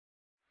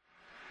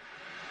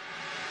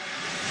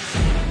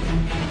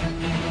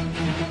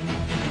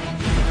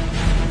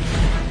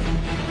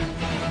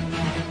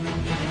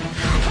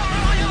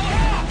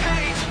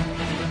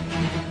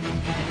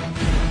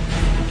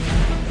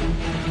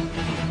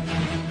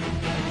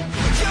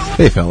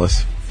Hey,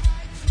 fellas.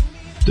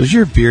 Does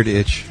your beard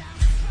itch?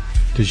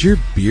 Does your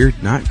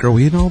beard not grow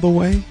in all the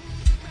way?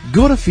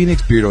 Go to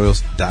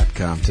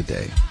PhoenixBeardOils.com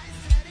today.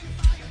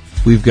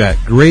 We've got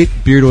great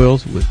beard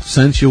oils with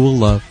scents you will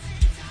love.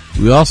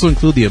 We also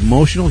include the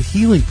emotional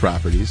healing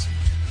properties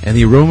and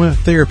the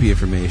aromatherapy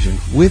information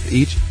with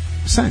each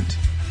scent.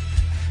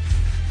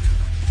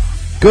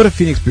 Go to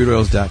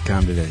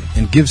PhoenixBeardOils.com today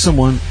and give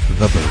someone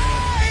the bird.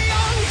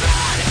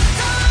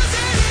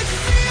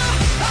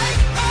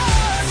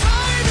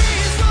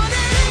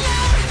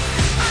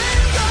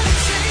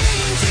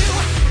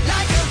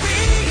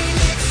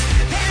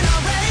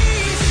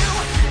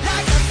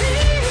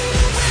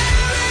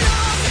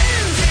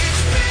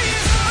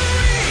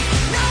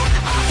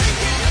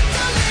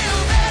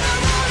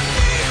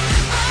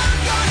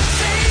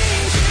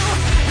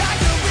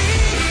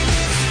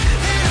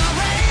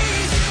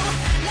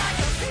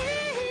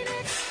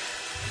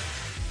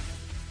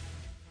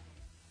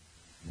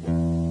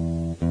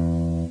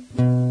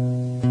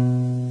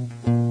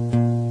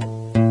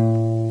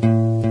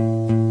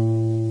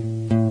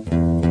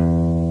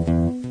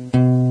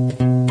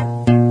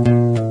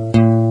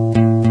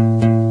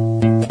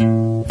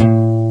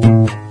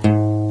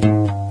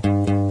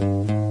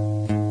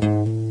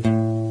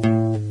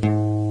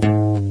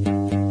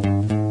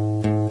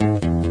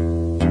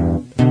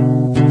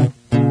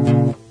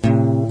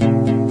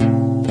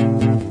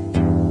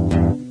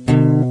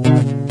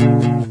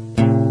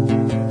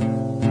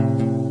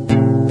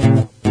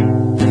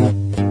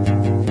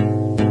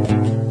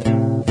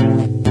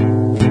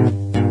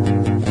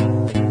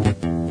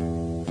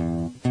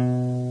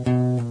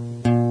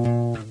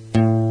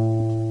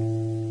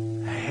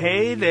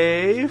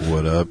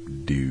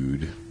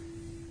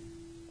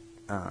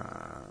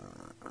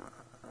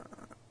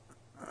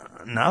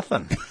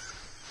 Nothing.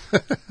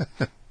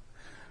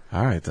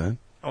 All right, then.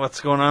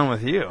 What's going on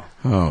with you?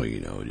 Oh,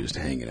 just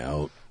hanging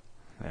out.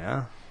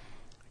 Yeah.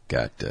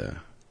 Got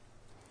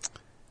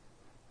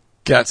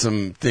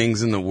some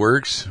things in the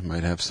works.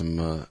 Might have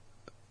some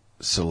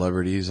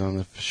celebrities on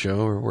the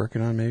show we're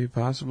working on, maybe,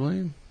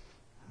 possibly.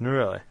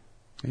 Really?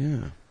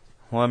 Yeah.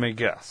 Let me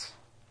guess.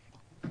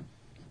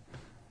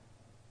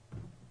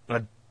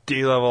 A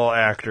D-level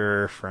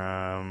actor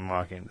from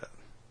Walking Dead.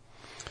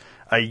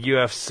 A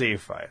UFC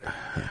fighter.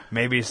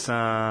 Maybe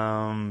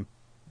some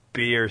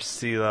B or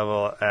C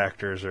level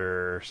actors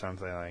or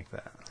something like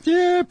that.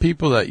 Yeah,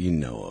 people that you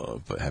know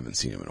of, but haven't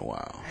seen them in a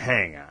while.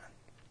 Hang on.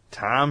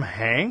 Tom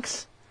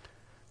Hanks?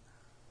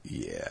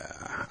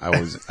 Yeah.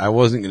 I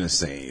wasn't going to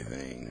say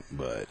anything,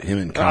 but him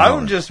and Colin.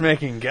 I'm just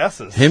making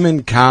guesses. Him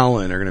and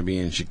Colin are going to be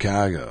in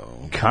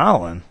Chicago.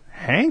 Colin?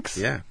 Hanks?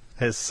 Yeah.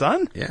 His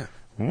son? Yeah.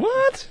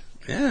 What?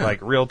 Yeah.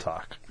 Like real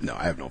talk. No,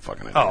 I have no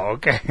fucking idea. Oh,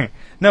 okay.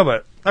 No,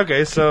 but,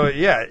 okay, so,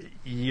 yeah,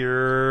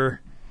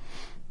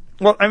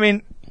 well, I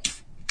mean,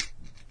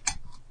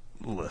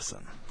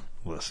 listen,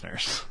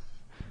 listeners,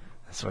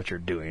 that's what you're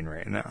doing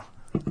right now.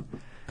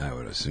 I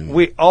would assume.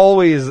 We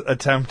always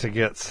attempt to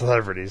get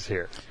celebrities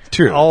here.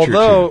 True.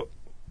 Although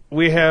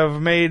we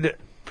have made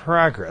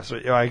progress.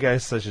 I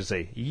guess I should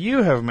say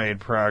you have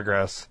made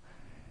progress.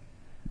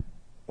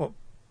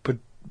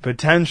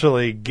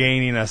 Potentially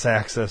gaining us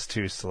access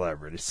to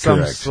celebrities.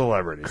 Some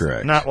celebrities.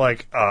 Correct. Not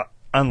like an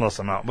endless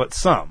amount, but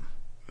some.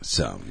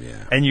 Some,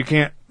 yeah. And you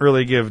can't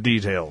really give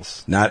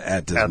details. Not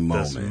at this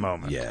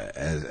moment. Yeah.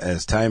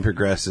 As time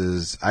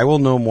progresses, I will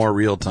know more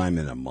real time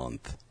in a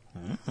month.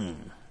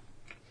 Mm-hmm.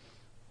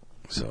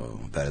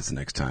 So that is the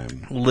next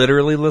time.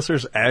 Literally,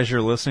 listeners, as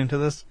you're listening to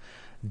this,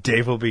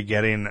 Dave will be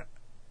getting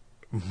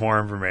more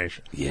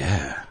information.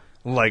 Yeah.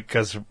 Like,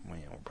 because we're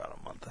about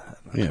a month ahead.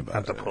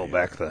 Not to pull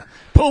back the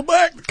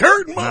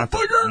curtain,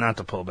 motherfucker. Not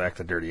to pull back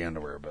the dirty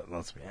underwear, but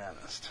let's be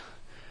honest.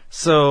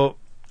 So,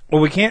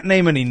 we can't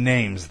name any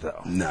names,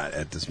 though. Not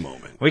at this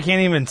moment. We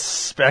can't even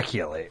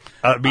speculate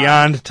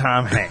beyond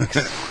Tom Hanks.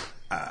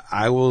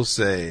 I will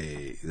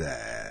say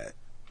that,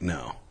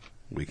 no,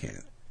 we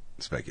can't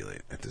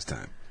speculate at this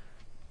time.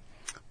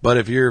 But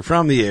if you're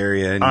from the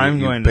area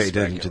and you pay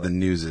attention to the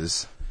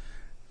newses,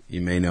 you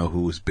may know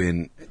who's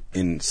been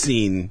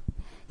seen.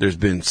 There's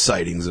been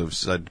sightings of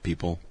said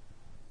people.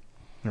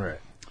 Right.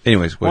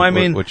 Anyways,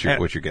 what's your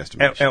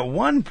guesstimation? At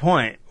one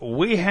point,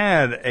 we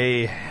had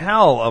a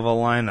hell of a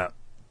lineup.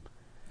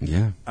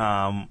 Yeah.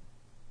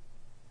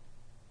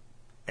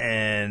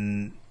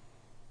 And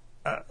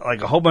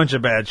like a whole bunch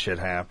of bad shit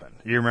happened.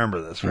 You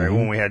remember this, right? Mm-hmm.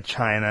 When we had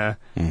China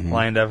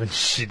lined up and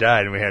she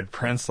died, and we had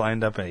Prince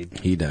lined up and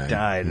he died.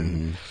 Mm-hmm.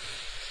 And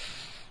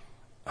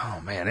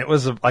oh man, it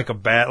was it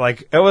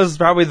was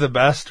probably the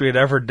best we had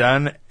ever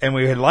done, and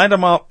we had lined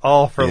them up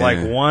all for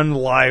like one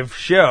live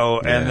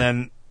show, and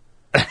then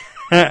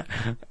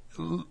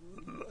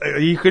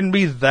you couldn't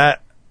be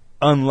that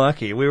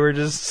unlucky. We were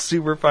just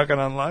super fucking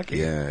unlucky.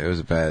 Yeah, it was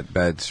a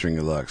bad string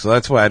of luck. So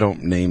that's why I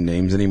don't name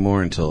names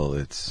anymore until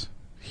it's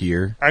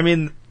here. I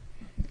mean,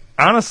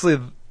 honestly,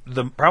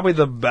 probably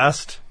the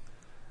best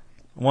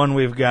one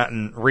we've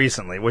gotten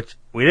recently, which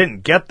we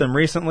didn't get them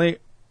recently,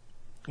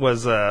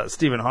 was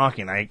Stephen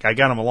Hawking. I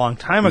got him a long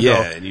time ago.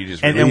 Yeah, and you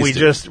just and we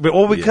just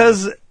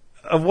because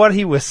of what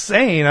he was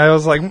saying, I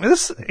was like,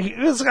 this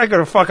guy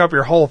gonna fuck up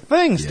your whole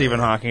thing, Stephen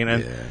Hawking.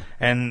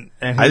 And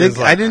I think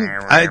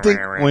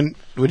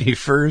when he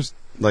first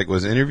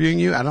was interviewing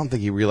you, I don't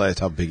think he realized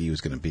how big he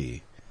was going to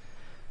be.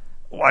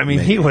 Well, I mean,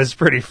 he was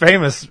pretty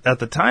famous at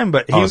the time,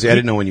 but I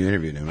didn't know when you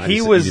interviewed him. He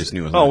just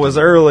knew. It was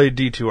early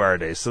D2R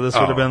days, so this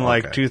would have been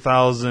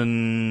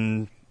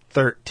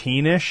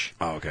 2013-ish.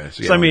 Oh, okay.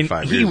 So I mean,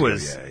 he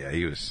was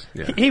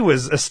he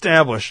was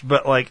established,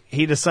 but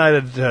he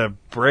decided to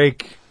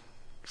break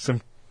some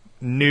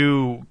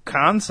new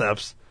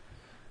concepts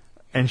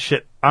and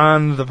shit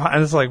on the.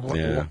 And it's like,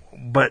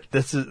 but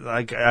this is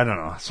I don't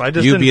know. So I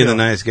just you being the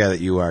nice guy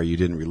that you are, you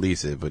didn't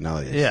release it, but now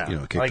that it's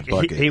kicked the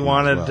bucket. He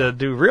wanted to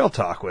do real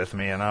talk with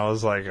me, and I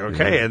was like,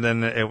 okay. And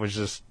then it was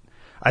just,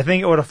 I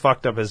think it would have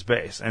fucked up his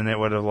base, and it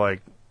would have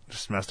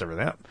just messed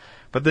everything up.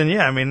 But then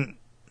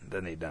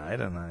then he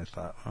died, and I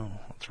thought, oh,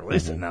 let's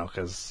release it now,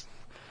 because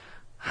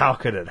how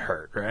could it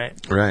hurt, right?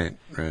 Right.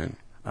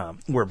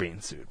 We're being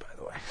sued, by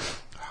the way.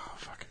 Oh,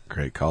 fucking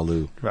great. Call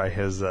Lou. By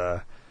his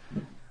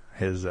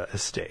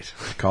estate.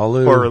 Call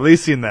Lou. For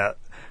releasing that.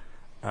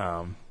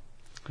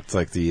 It's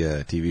like the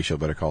TV show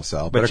Better Call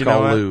Saul. But Better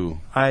Call Lou.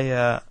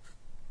 I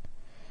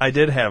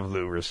did have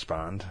Lou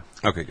respond.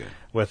 Okay, good.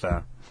 With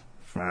a,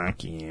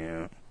 fuck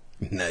you.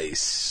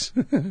 Nice.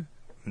 No,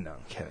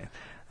 I'm kidding.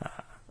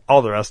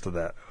 All the rest of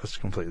that was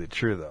completely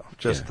true, though.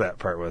 Just that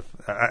part with...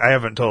 I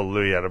haven't told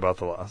Lou yet about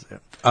the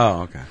lawsuit.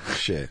 Oh, okay.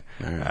 Shit.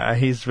 All right.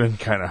 He's been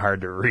kind of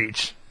hard to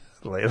reach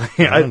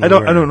lately. I don't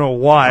know why. I don't know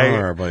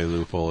where our buddy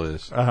Loophole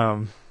is.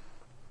 I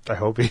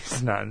hope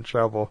he's not in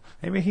trouble.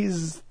 Maybe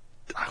he's...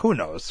 Who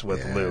knows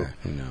with Lou?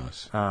 Who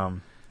knows?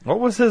 What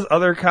was his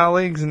other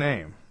colleague's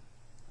name?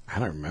 I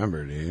don't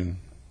remember, dude.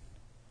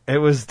 It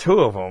was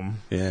two of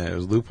them. Yeah, it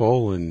was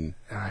Loophole and...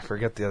 I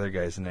forget the other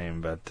guy's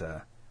name, but...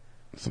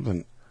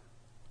 something...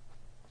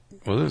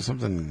 Was it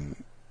something...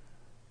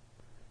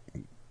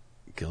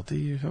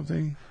 Guilty or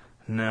something?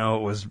 No,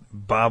 it was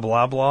Bob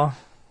Loblaw.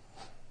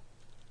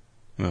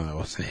 No, that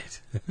wasn't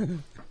it.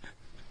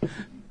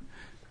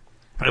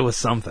 It was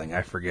something,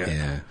 I forget.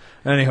 Yeah.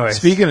 Anyway.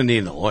 Speaking of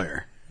needing a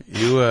lawyer,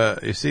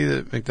 you see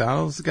that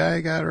McDonald's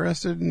guy got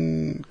arrested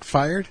and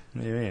fired?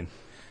 What do you mean?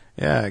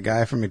 Yeah, a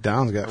guy from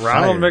McDonald's got fired.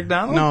 Ronald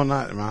McDonald? No,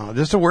 not Ronald.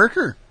 Just a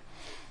worker.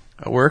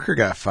 A worker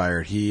got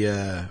fired. He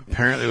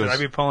apparently was... Should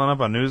I be pulling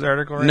up a news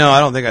article right No, now? I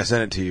don't think I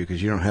sent it to you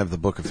because you don't have the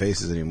Book of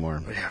Faces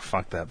anymore. Yeah,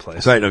 fuck that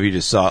place. So I don't know if you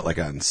just saw it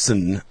on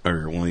Sin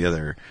or one of the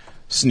other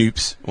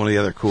Snoops, one of the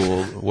other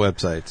cool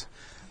websites.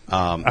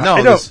 I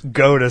don't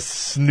go to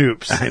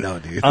Snoops. I know,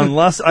 dude.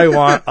 Unless I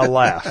want a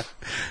laugh.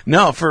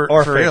 No, for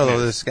real though,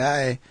 news. this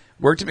guy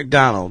worked at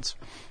McDonald's.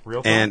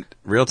 Real talk? And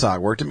real talk,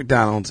 worked at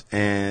McDonald's,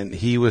 and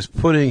he was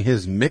putting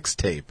his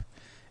mixtape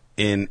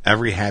in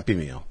every Happy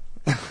Meal.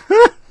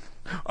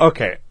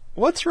 Okay,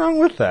 what's wrong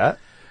with that?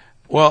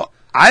 Well,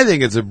 I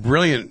think it's a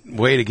brilliant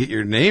way to get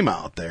your name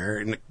out there.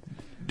 And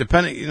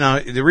depending,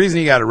 the reason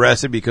he got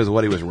arrested because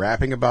what he was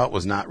rapping about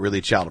was not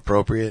really child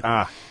appropriate.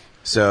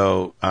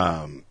 So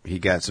he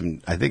got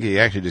some. I think he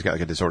actually just got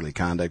a disorderly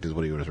conduct is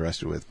what he was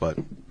arrested with. But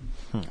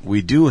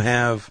we do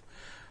have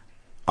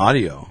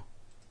audio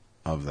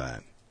of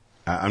that.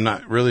 I'm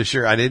not really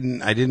sure. I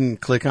didn't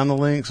click on the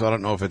link, so I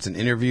don't know if it's an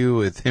interview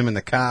with him and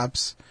the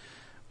cops,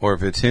 or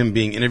if it's him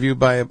being interviewed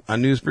by a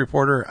news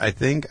reporter. I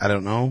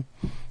don't know.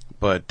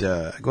 But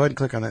go ahead and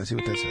click on that and see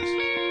what that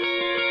says.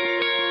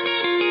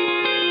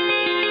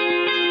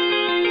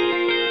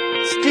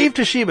 Steve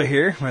Toshiba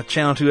here with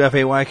Channel 2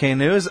 FAYK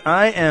News.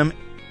 I am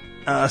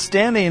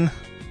standing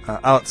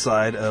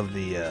outside of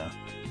the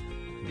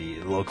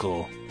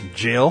local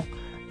jail,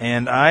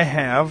 and I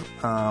have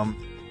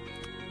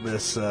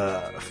this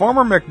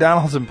former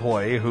McDonald's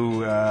employee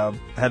who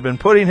had been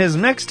putting his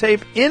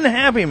mixtape in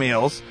Happy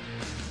Meals.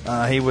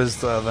 He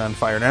was then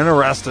fired and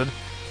arrested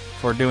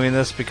for doing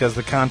this because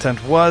the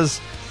content was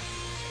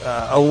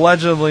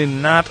allegedly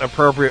not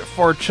appropriate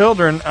for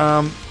children.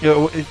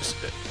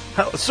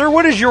 Sir,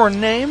 what is your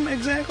name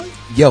exactly?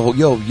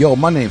 Yo,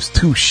 my name's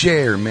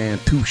Toucher, man.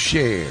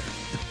 Toucher.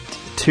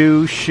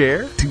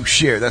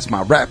 Toucher? That's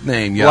my rap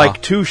name, y'all.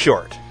 Like Too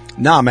Short.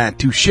 Nah, man,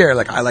 Toucher.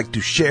 Like, I like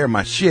to share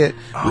my shit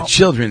with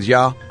children's,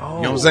 y'all. Oh,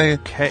 you know what I'm saying?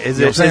 Okay. You know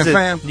what I'm saying,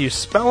 fam? Do you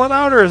spell it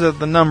out, or is it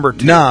the number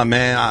 2? Nah,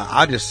 man,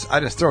 I just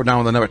throw it down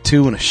with a number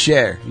 2 and a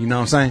share. You know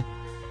what I'm saying?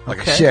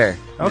 Like a share.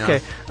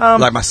 Okay.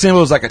 Like my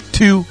symbol is like a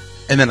 2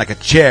 and then like a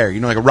chair. You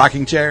know, like a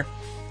rocking chair?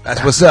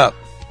 That's what's up.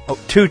 Oh,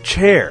 2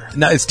 chair.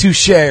 No, it's 2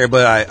 share,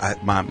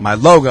 but my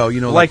logo,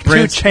 like 2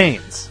 Prince.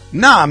 chains.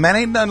 Nah, man,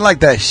 ain't nothing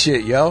like that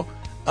shit, yo.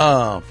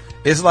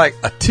 It's like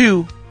a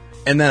 2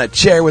 and then a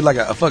chair with like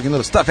a fucking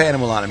little stuffed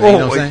animal on it, man. You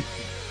know what I'm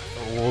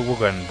saying? We'll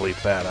go ahead and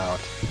bleep that out.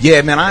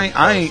 Yeah, man,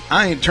 I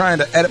ain't trying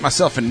to edit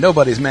myself in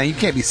nobody's, man. You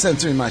can't be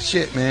censoring my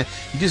shit, man.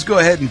 You just go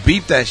ahead and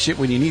beep that shit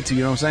when you need to,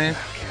 you know what I'm saying?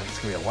 Okay, there's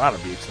going to be a lot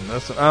of beeps in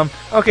this.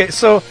 Okay,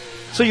 so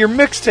your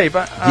mixtape.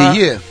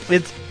 Yeah.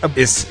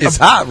 It's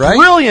hot, right?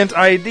 Brilliant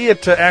idea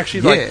to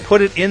actually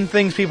put it in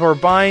things people are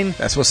buying.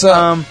 That's what's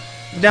up.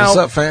 Now, what's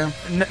up, fam?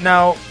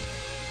 Now,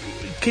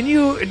 can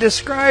you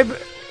describe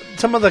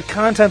some of the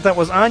content that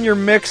was on your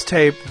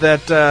mixtape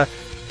that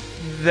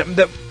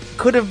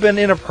could have been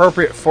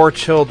inappropriate for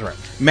children.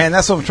 Man,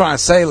 that's what I'm trying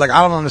to say. Like,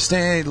 I don't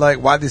understand, like,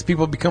 why these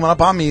people be coming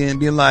up on me and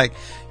being like,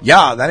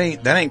 "Yeah, that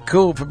ain't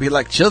cool for be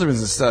like children's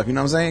and stuff." You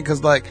know what I'm saying?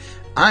 Because like,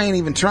 I ain't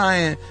even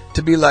trying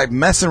to be like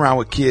messing around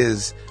with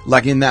kids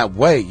like in that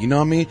way. You know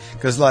what I mean?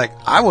 Because like,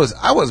 I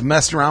was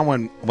messing around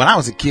when I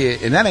was a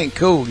kid, and that ain't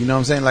cool. You know what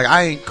I'm saying? Like,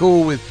 I ain't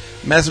cool with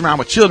messing around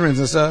with children's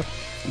and stuff.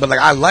 But like,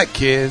 I like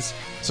kids,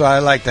 so I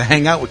like to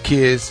hang out with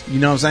kids. You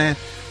know what I'm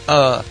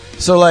saying?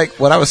 So like,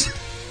 what I was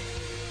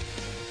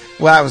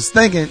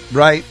thinking,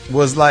 right,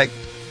 was like,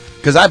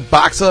 because I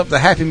box up the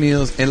Happy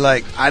Meals, and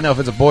like, I know if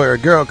it's a boy or a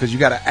girl, because you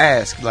got to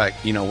ask, like,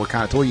 you know, what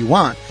kind of toy you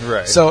want.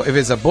 Right. So if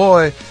it's a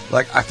boy,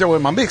 like, I throw it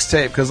in my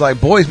mixtape, because like,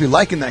 boys be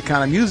liking that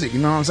kind of music, you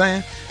know what I'm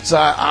saying? So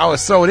I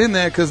always throw it in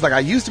there, because like, I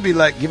used to be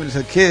like, giving it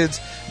to kids,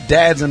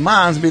 dads and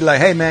moms, and be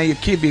like, "Hey man, your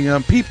kid be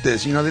gonna peep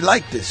this, you know, they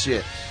like this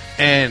shit,"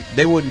 and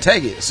they wouldn't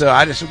take it. So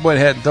I just went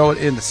ahead and throw it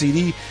in the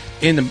CD,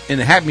 in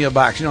the Happy Meal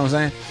box, you know what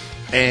I'm saying?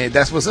 And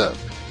that's what's up.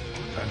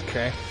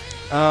 Okay.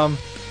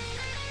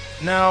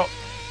 Now,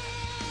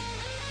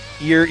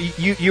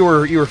 you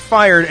were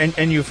fired,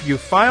 and you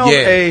filed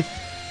a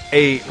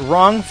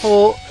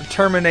wrongful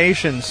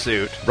termination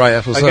suit, Right,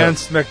 that's what's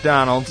against up.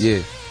 McDonald's.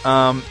 Yeah.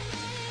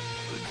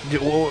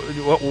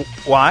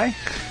 Why?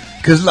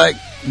 Because like,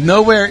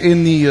 nowhere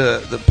in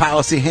the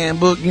policy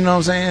handbook, you know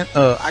what I'm saying?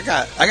 I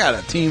got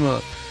a team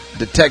of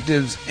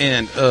detectives,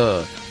 and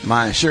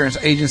my insurance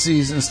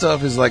agencies and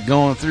stuff is like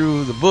going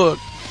through the book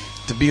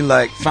to be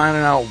like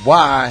finding out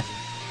why,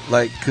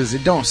 like, because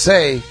it don't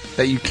say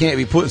that you can't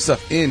be putting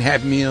stuff in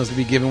Happy Meals to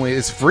be given away.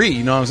 It's free,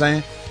 you know what I'm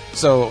saying?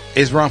 So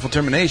it's wrongful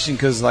termination,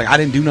 because like, I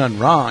didn't do nothing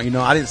wrong, you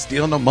know. I didn't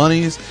steal no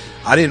monies,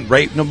 I didn't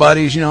rape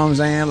nobody's, you know what I'm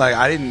saying? Like,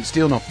 I didn't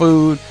steal no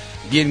food,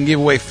 give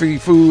away free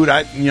food.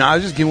 I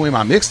was just giving away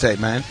my mixtape,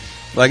 man.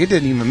 Like, it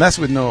didn't even mess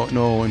with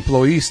no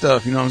employee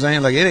stuff, you know what I'm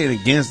saying? Like, it ain't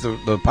against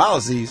the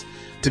policies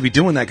to be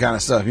doing that kind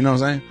of stuff, you know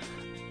what I'm saying?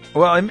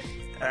 Well,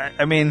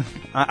 I mean,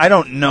 I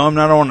don't know.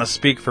 I don't want to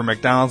speak for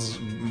McDonald's,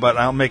 but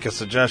I'll make a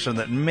suggestion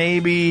that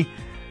maybe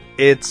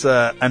it's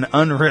an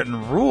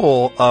unwritten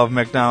rule of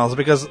McDonald's,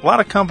 because a lot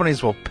of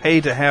companies will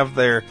pay to have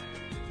their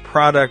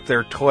product,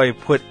 their toy,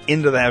 put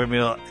into the Happy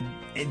Meal.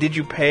 Did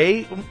you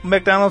pay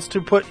McDonald's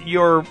to put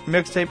your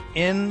mixtape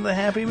in the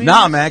Happy Meal?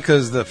 Nah, man,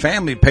 because the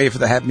family paid for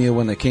the Happy Meal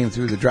when they came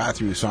through the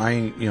drive-thru, so I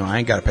ain't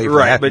got to pay for the Happy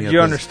Meal. Right, but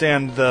you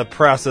understand the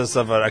process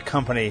of a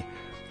company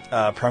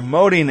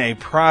promoting a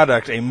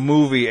product, a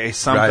movie, a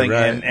something,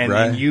 right.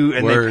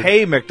 They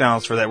pay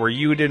McDonald's for that, where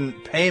you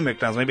didn't pay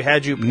McDonald's. Maybe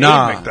had you paid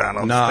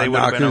McDonald's, they would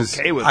have been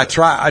okay with it. I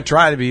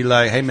try to be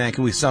like, "Hey man,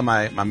 can we sell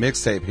my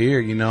mixtape here?"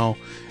 You know,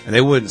 and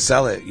they wouldn't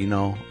sell it. You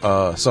know,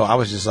 so I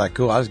was just like,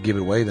 "Cool, I'll just give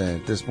it away then."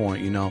 At this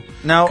point, you know,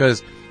 now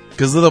because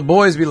little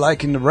boys be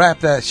liking to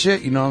rap that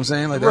shit. You know what I'm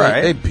saying? Like,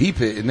 they peep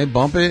it and they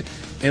bump it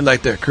in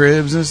like their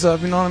cribs and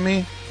stuff. You know what I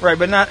mean? Right,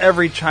 but not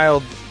every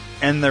child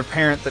and their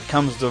parent that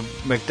comes to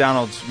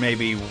McDonald's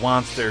maybe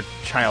wants their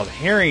child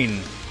hearing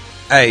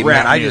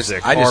rap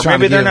music, or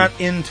maybe they're not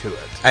into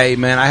it. Hey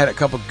man, I had a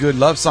couple good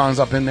love songs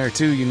up in there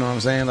too. You know what I'm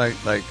saying? Like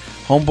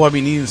homeboy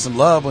be needing some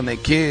love when they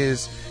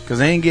kids, because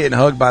they ain't getting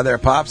hugged by their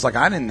pops. Like,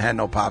 I didn't have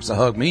no pops to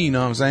hug me. You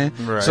know what I'm saying?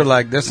 Right. So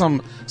like, there's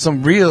some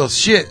real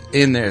shit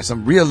in there,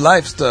 some real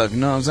life stuff. You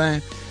know what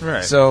I'm saying?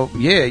 Right. So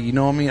yeah, you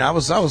know what I mean. I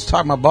was talking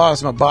to my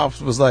boss. My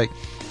boss was like,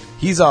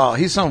 he's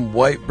some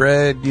white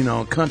bread, you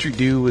know, country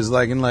dude, is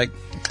like, and like,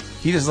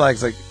 he just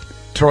likes like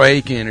Troy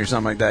Aiken or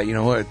something like that, you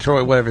know,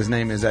 Troy, whatever his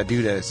name is, that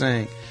dude that is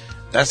saying.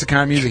 That's the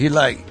kind of music he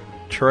like.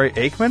 Troy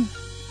Aikman?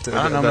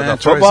 I don't know, man. The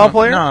football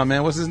player? No,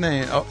 man. What's his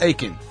name? Oh,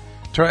 Aiken.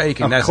 Troy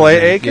Aiken. That's Clay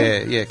his name.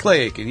 Aiken? Yeah,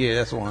 Clay Aiken. Yeah,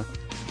 that's the one.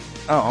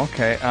 Oh,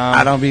 okay.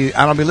 I don't be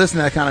listening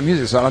to that kind of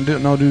music, so I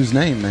don't know dude's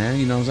name, man.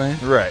 You know what I'm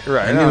saying? Right.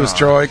 And it was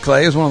Troy,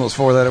 Clay. It was one of those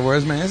 4-letter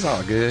words, man. It's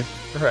all good.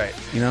 Right.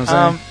 You know what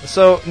I'm saying?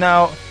 So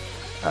now,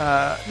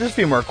 just a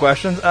few more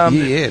questions. Yeah,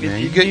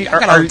 man. I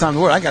got all the time to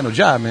work. I got no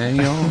job, man.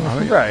 You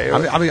know, right?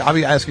 I'll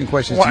be asking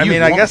questions. Well, to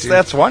you I guess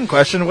that's one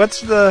question.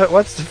 What's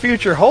the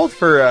future hold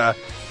for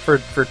 2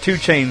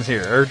 Chainz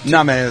here? Or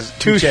no, man. It's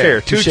two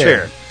share.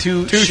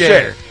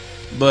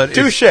 But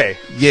Touche. Yeah,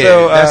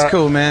 so, that's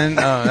cool, man.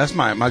 That's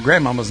my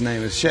grandmama's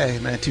name is Shay,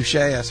 man. Touche,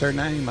 that's her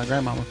name, my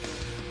grandmama.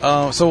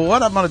 So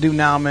what I'm gonna do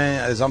now,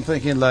 man, is I'm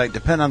thinking, like,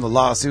 depending on the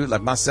lawsuit,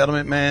 like my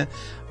settlement, man,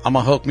 I'm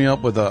gonna hook me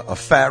up with a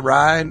fat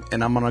ride,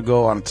 and I'm gonna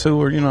go on a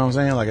tour. You know what I'm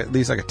saying? Like, at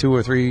least like a 2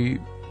 or 3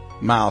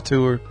 mile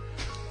tour.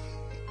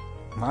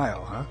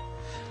 Mile, huh?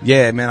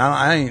 Yeah, man.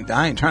 I ain't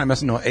trying to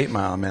mess with no 8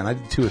 mile, man. I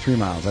did 2 or 3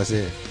 miles. That's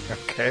it.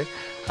 Okay.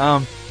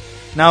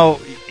 Now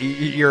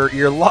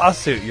your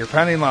lawsuit, your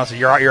pending lawsuit,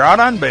 you're out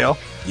on bail.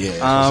 Yeah.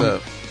 What's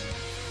up?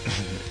 I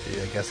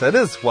guess that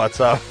is what's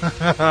up.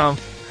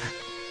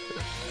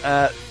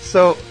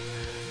 So,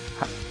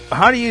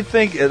 how do you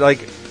think?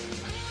 Like,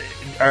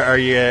 are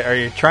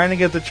you trying to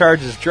get the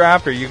charges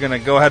dropped? Or are you going to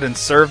go ahead and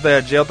serve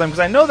that jail time? Because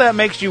I know that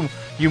makes you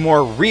you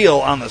more real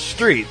on the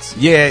streets.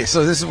 Yeah,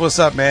 so this is what's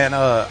up, man.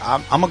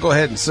 I'm going to go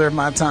ahead and serve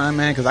my time,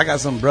 man, because I got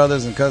some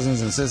brothers and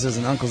cousins and sisters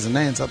and uncles and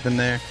aunts up in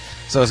there.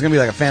 So it's going to be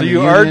like a family So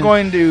you reunion. are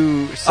going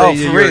to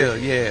say for real,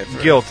 yeah.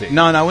 guilty.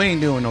 No, we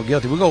ain't doing no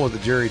guilty. We go with the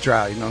jury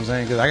trial, you know what I'm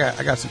saying? Because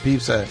I got some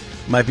peeps that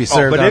might be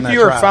served on that but if you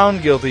were trial.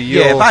 found guilty,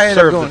 you'll if I end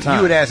serve up going, the time.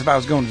 you would ask if I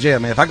was going to jail,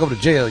 man. If I go to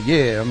jail,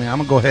 yeah, I mean, I'm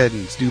going to go ahead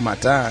and do my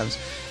times.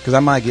 Because I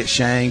might get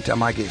shanked, I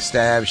might get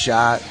stabbed,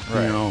 shot,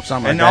 Right. you know,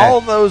 something and like that. all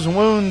those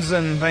wounds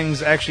and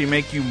things actually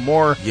make you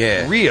more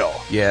real.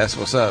 Yeah, that's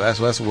what's up.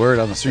 That's the word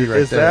on the street right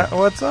Is there. that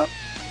what's up?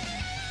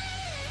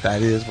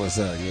 That is what's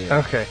up, yeah.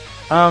 Okay.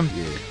 Yeah.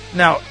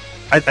 Now,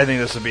 I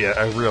think this would be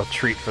a real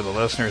treat for the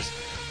listeners.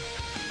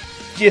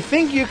 Do you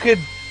think you could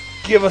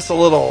give us a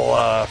little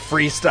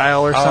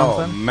freestyle or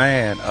something? Oh,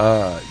 man.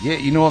 Yeah,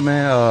 you know what,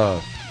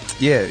 man?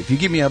 Yeah, if you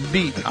give me a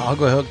beat, I'll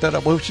go hook that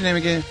up. What's your name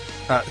again?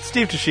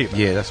 Steve Toshiba.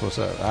 Yeah, that's what's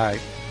up. All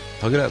right.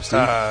 Hook it up, Steve.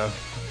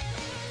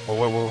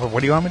 What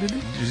do you want me to do?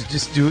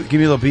 Just do it. Give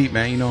me a little beat,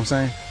 man. You know what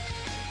I'm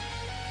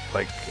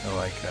saying?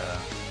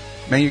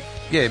 Man,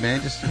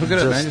 man, just hook it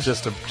up, man.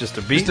 Just a beat? Just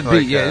a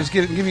beat, yeah. Just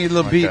give me a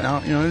little beat.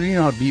 Okay. You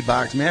know how to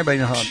beatbox, man. Everybody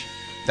know how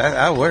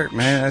that'll work,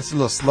 man. That's a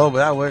little slow, but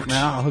that'll work,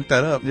 man. I'll hook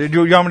that up.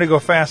 You want me to go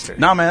faster?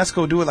 No, man, let's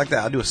go do it like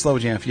that. I'll do a slow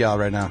jam for y'all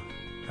right now.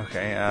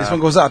 Okay. This one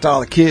goes out to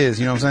all the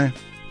kids, you know what I'm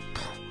saying?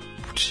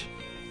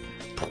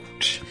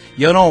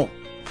 Yo.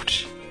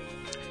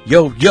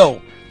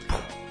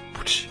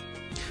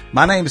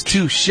 My name is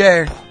Touche.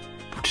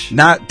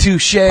 Not 2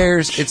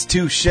 shares, it's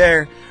 2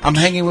 share. I'm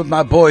hanging with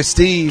my boy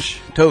Steve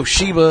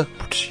Toshiba.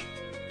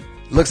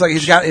 Looks like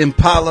he's got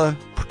Impala.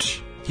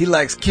 He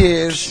likes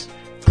kids.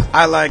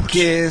 I like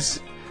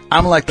kids.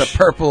 I'm like the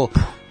purple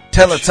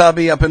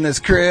Teletubby up in this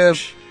crib.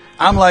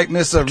 I'm like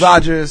Mr.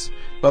 Rogers,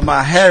 but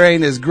my hair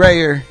ain't as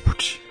grayer.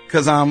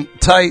 Cause I'm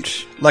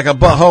tight like a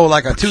butthole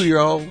like a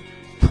 2-year-old.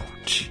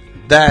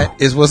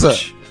 That is what's up.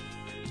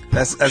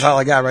 That's all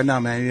I got right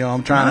now, man. You know,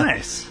 I'm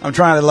trying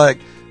to like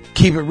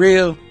keep it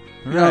real.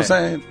 You know what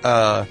I'm saying?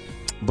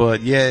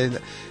 But yeah,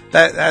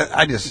 that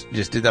I just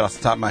did that off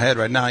the top of my head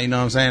right now. You know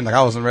what I'm saying? Like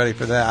I wasn't ready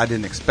for that. I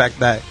didn't expect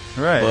that.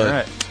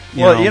 Right.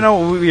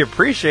 Well, we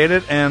appreciate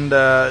it, and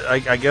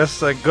I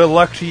guess good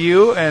luck to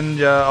you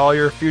and all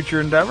your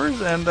future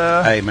endeavors. And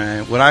hey,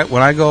 man, when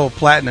I go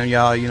platinum,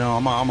 y'all, you know,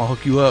 I'm gonna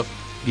hook you up,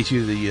 get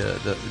you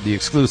the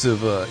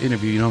exclusive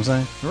interview. You know what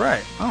I'm saying?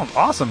 Right. Oh,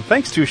 awesome.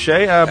 Thanks, Touche.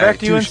 Back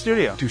to you in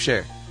studio.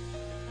 Touche.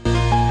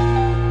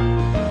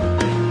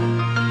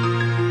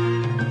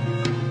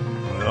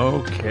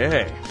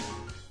 Okay.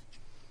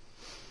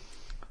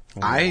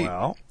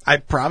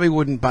 I probably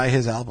wouldn't buy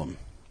his album.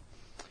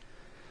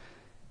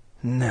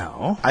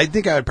 No. I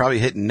think I would probably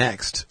hit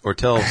next or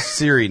tell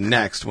Siri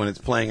next when it's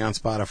playing on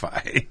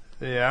Spotify.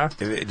 Yeah.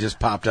 If it just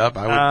popped up,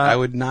 I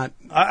would not.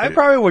 I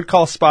probably would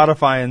call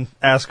Spotify and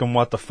ask them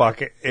what the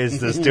fuck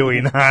is this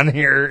doing on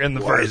here in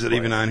the first place. Is it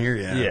even on here?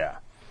 Yeah. Yeah.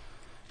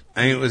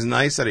 I mean, it was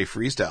nice that he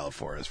freestyled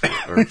for us,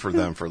 for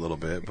them for a little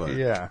bit, but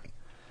yeah.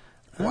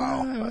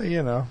 Wow.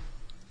 You know,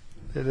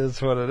 it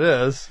is what it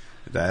is.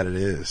 That it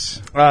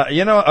is.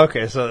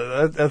 Okay,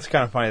 so that's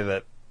kind of funny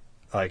that,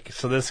 like,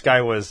 so this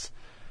guy was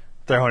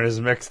throwing his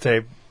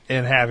mixtape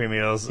in Happy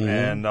Meals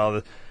and all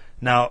the.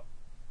 Now,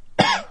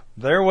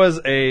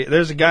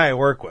 there's a guy I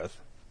work with.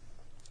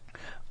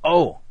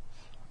 Oh,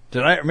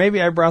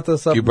 maybe I brought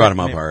this up. You brought him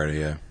up already,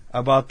 yeah.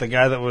 About the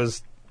guy that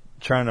was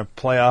trying to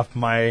play off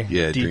my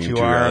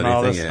D2R and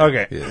all this. Yeah.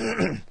 Okay.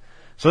 Yeah.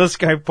 So this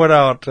guy put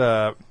out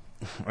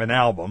an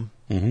album.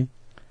 Mm-hmm.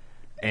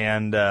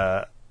 And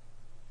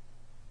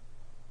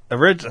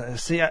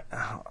see, I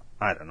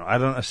don't know.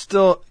 I'm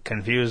still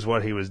confused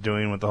what he was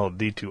doing with the whole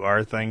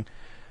D2R thing.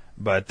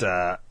 But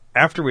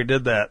after we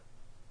did that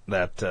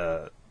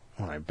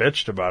when I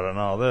bitched about it and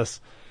all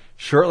this,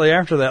 shortly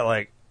after that,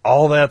 like,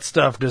 all that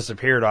stuff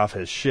disappeared off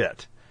his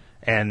shit.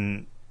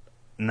 And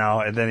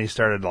then he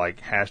started,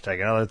 like,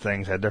 hashtagging other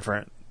things, had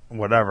different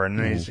whatever. And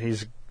then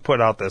he's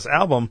put out this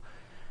album,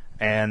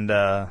 and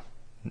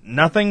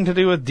nothing to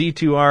do with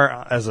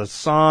D2R as a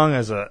song,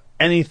 as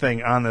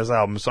anything on this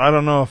album. So I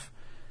don't know if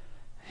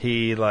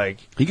he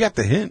got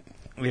the hint.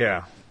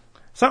 Yeah.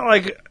 It's not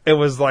like it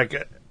was like,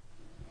 it's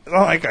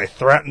not like I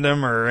threatened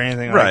him or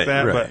anything like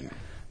that. Right.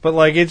 But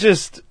like, it's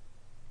just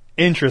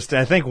interesting.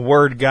 I think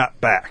word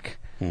got back.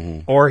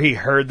 Mm-hmm. Or he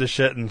heard the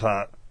shit and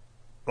thought,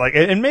 like,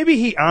 and maybe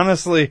he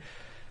honestly,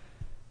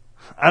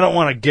 I don't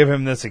want to give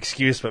him this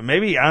excuse, but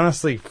maybe he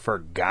honestly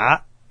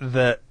forgot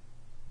that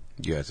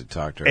you guys had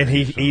talked to her. And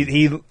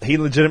he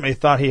legitimately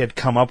thought he had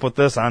come up with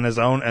this on his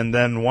own, and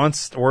then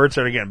once word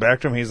started getting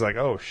back to him, he's like,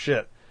 oh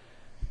shit.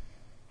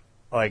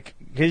 Like,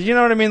 cause you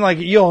know what I mean? Like,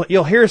 you'll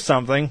hear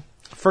something,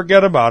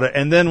 forget about it,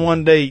 and then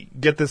one day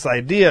get this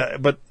idea,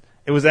 but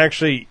it was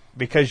actually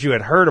because you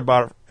had heard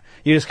about it,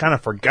 you just kind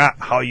of forgot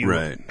how you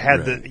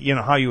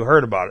how you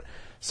heard about it.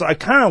 So I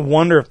kind of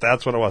wonder if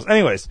that's what it was.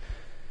 Anyways,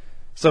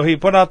 so he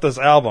put out this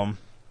album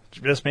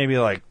just maybe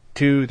like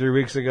 2-3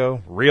 weeks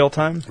ago, real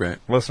time,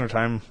 listener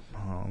time,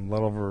 a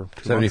little over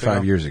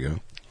 75 years ago.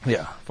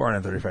 Yeah,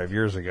 435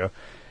 years ago.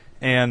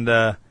 And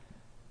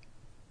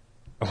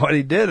what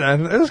he did,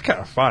 and it was kind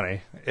of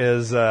funny,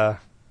 is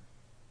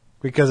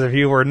because if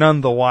you were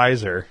none the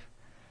wiser,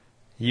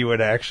 you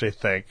would actually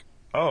think,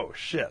 oh,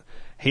 shit.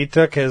 He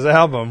took his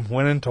album,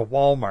 went into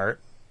Walmart,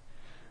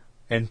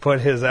 and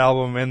put his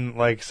album in,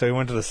 like, so he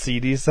went to the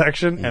CD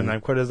section, and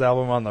then put his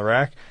album on the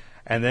rack,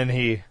 and then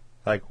he,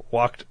 like,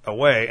 walked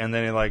away, and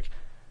then he, like,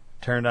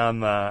 turned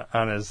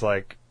on his,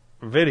 like,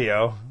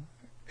 video,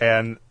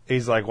 and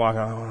he's like walking.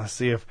 I want to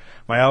see if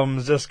my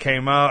albums just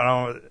came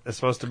out. It's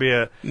supposed to be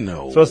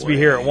supposed to be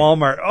here at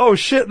Walmart. Oh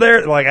shit!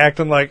 There, like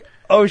acting like,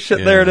 oh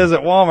shit, there it is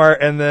at Walmart.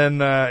 And then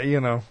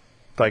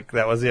like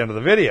that was the end of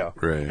the video.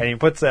 Right. And he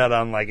puts that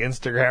on like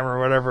Instagram or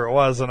whatever it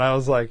was. And I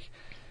was like,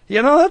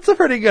 that's a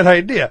pretty good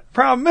idea.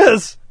 Problem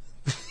is,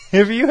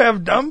 if you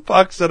have dumb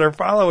fucks that are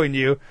following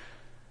you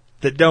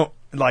that don't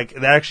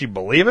that actually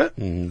believe it,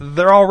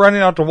 they're all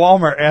running out to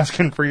Walmart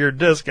asking for your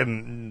disc,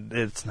 and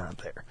it's not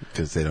there.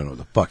 Because they don't know what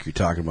the fuck you're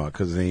talking about,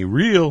 because it ain't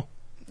real.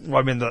 Well,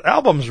 I mean, the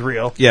album's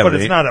real, but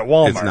it's not at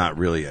Walmart. It's not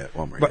really at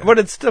Walmart. But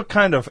it's still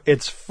kind of,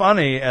 it's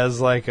funny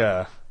as like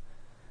a,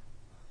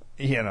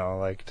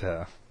 like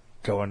to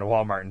go into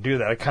Walmart and do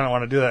that. I kind of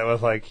want to do that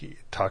with like,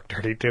 talk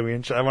dirty to me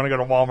and shit. I want to go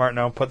to Walmart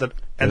now and put the,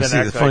 and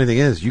then the funny thing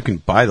is, you can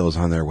buy those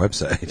on their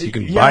website. You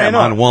can buy them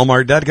on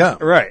Walmart.com.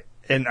 Right.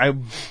 And I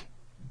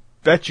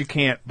bet you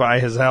can't buy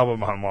his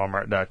album on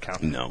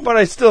Walmart.com. No. But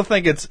I still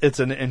think it's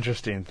an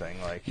interesting thing.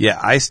 Like, yeah,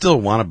 I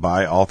still want to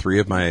buy all three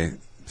of my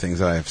things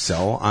that I have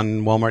sell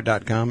on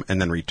Walmart.com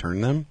and then return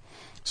them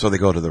so they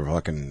go to the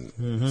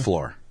fucking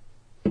floor.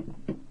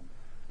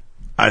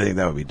 I think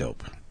that would be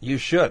dope. You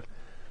should.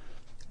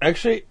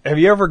 Actually, have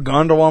you ever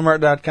gone to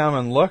Walmart.com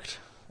and looked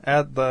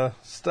at the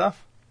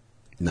stuff?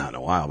 Not in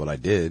a while, but I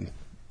did.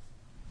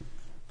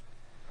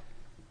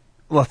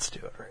 Let's do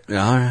it right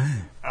now. All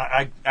right.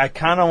 I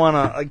kind of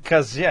want to,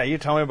 because, you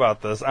tell me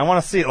about this. I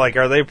want to see, like,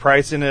 are they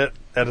pricing it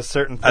at a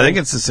certain thing? I think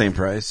it's the same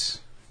price.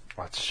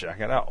 Let's check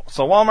it out.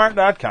 So,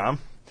 Walmart.com.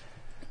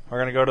 We're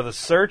going to go to the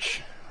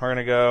search. We're going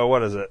to go,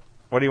 what is it?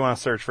 What do you want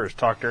to search first?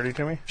 Talk Dirty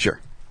to Me? Sure.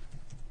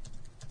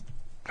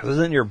 Because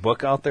isn't your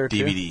book out there,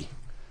 too? DVD.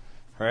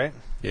 Right?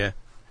 Yeah.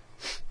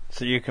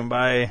 So, you can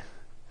buy...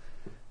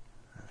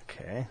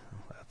 Okay.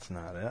 That's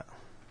not it.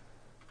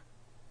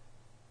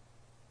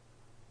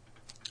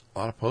 A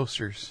lot of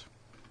posters.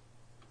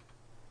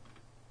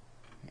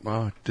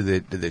 Well,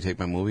 did they take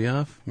my movie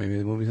off? Maybe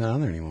the movie's not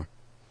on there anymore.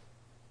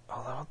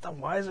 Oh,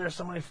 why is there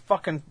so many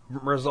fucking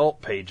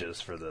result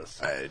pages for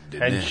this? I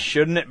didn't. And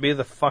shouldn't it be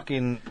the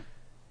fucking...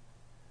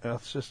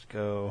 Let's just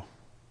go...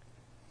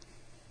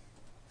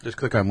 Just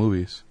click on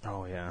movies.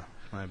 Oh, yeah.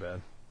 My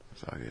bad.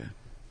 It's all good.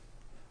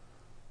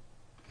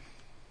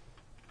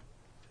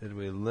 Did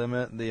we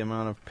limit the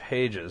amount of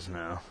pages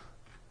now?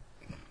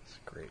 It's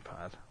a great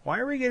pod. Why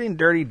are we getting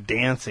Dirty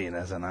Dancing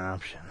as an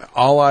option?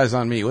 All eyes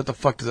on me. What the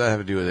fuck does that have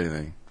to do with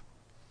anything?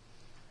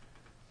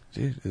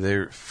 Dude, did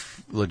they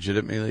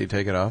legitimately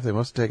take it off? They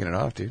must have taken it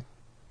off, dude.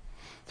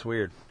 It's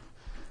weird.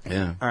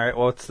 Yeah. All right,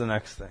 what's the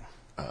next thing?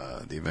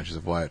 The Adventures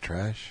of Wyatt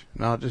Trash.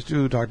 No, just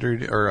do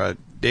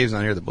Dave's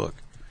Not Here, the book.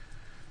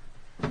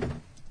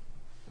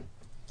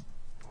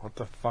 What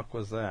the fuck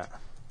was that?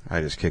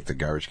 I just kicked the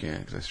garbage can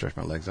because I stretched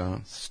my legs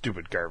out.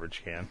 Stupid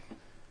garbage can.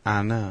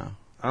 I know.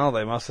 Oh,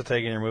 they must have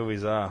taken your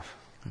movies off.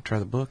 I'll try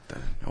the book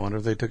then. I wonder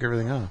if they took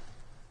everything off.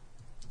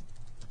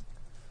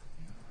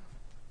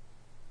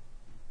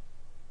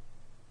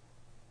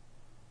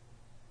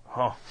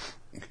 Oh.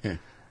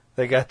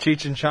 They got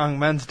Cheech and Chong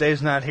Men's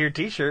Dave's Not Here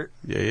t-shirt.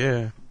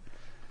 Yeah.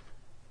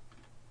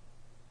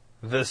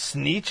 The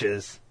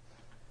Sneeches.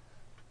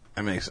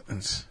 That makes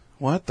sense.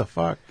 What the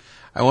fuck?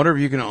 I wonder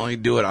if you can only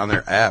do it on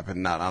their app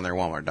and not on their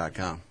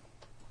Walmart.com.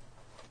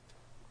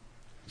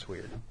 It's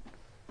weird.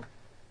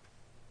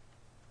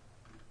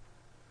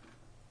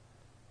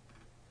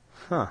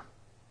 Huh.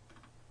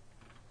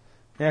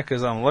 Yeah,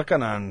 because I'm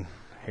looking on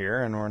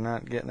here and we're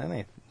not getting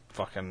any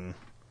fucking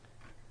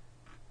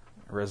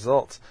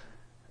results.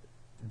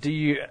 Do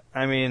you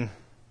have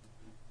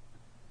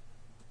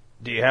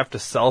to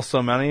sell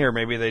so many, or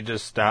maybe they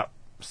just stop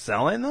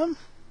selling them?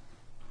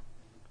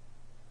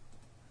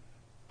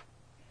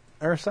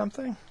 Or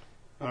something?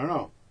 I don't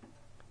know.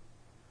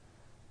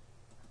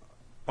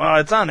 Well,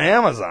 it's on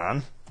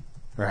Amazon,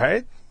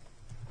 right?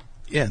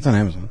 Yeah, it's on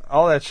Amazon.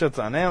 All that shit's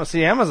on Amazon.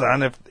 See,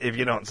 Amazon, if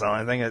you don't sell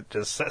anything, it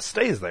just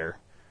stays there.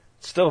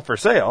 It's still for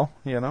sale,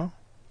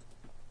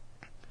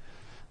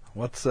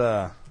 What's,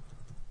 I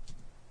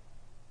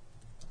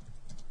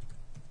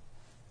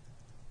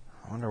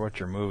wonder what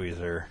your movies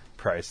are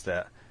priced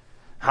at.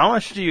 How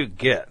much do you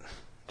get?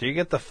 Do you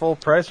get the full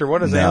price, or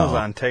what does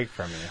Amazon take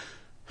from you?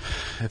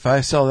 If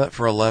I sell that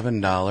for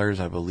 $11,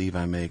 I believe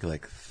I make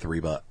like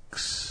 $3.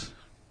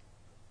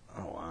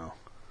 Oh, wow.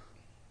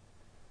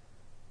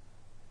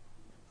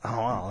 Oh,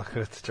 wow. Look who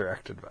it's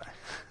directed by.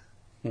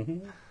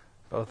 Mm-hmm.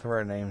 Both of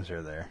our names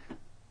are there.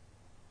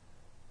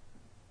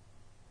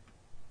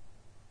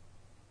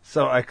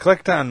 So I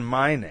clicked on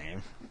my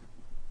name.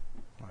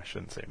 Well, I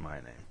shouldn't say my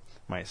name.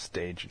 My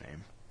stage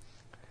name.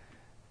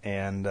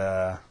 And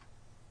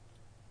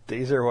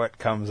These are what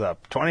comes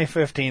up.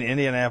 2015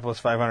 Indianapolis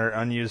 500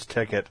 unused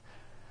ticket.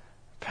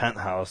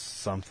 Penthouse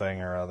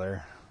something or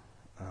other.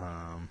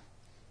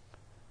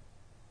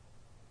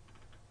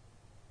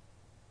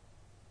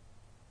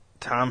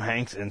 Tom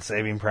Hanks in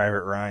Saving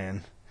Private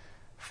Ryan.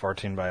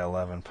 14 by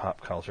 11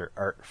 pop culture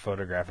art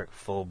photographic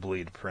full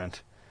bleed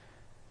print.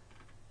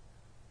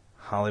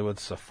 Hollywood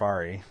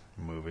Safari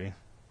movie.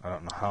 I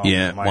don't know how.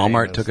 Yeah,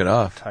 Walmart took it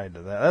off. Tied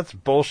to that. That's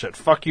bullshit.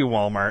 Fuck you,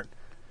 Walmart.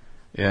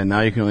 Yeah,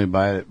 now you can only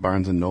buy it at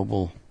Barnes &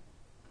 Noble.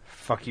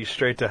 Fuck you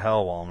straight to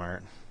hell,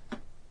 Walmart.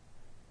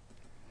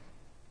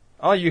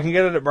 Oh, you can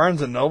get it at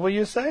Barnes & Noble,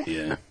 you say?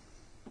 Yeah.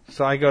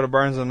 So I go to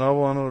Barnes &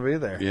 Noble and it'll be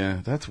there.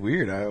 Yeah, that's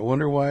weird. I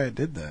wonder why it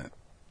did that.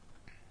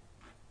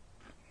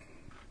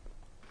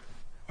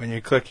 When you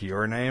click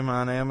your name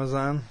on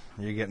Amazon,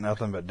 you get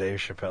nothing but Dave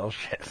Chappelle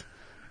shit.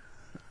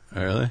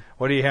 Really?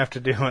 What do you have to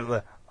do with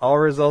the all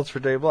results for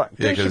Dave Block?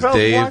 Yeah, because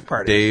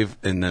Dave,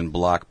 and then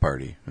Block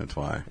Party. That's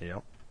why.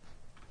 Yep.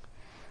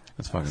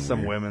 That's fucking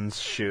Some weird. women's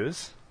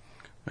shoes.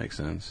 Makes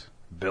sense.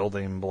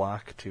 Building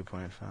Block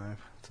 2.5.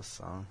 It's a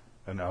song.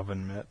 An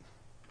oven mitt.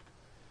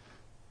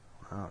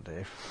 Wow,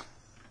 Dave.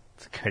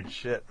 It's good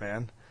shit,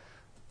 man.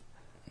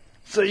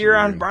 So you're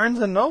on Barnes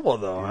 & Noble,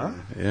 though, huh?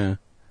 Yeah.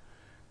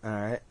 All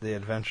right. The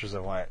Adventures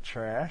of Wyatt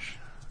Trash.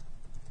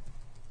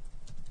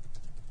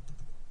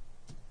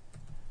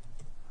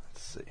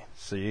 Let's see.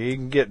 So you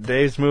can get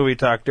Dave's movie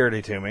Talk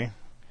Dirty to Me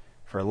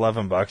for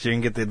 $11. You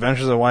can get The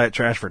Adventures of Wyatt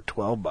Trash for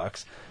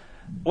 $12.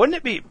 Wouldn't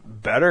it be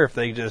better if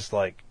they just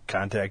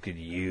contacted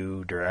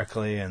you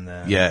directly and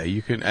then? Yeah,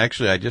 you can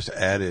actually. I just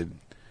added.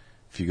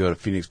 If you go to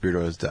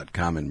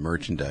PhoenixBeardOils.com and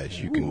merchandise,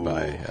 you can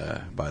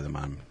buy them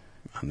on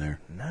there.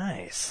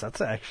 Nice. That's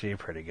actually a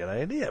pretty good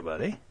idea,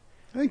 buddy.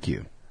 Thank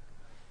you.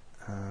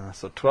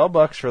 So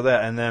 $12 for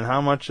that, and then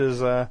how much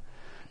is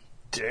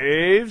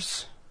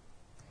Dave's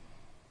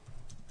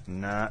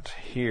Not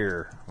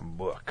Here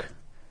book?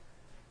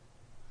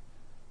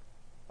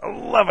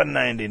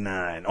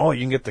 $11.99. Oh, you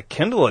can get the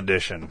Kindle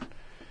edition.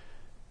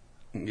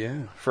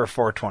 Yeah. For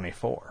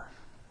 $4.24,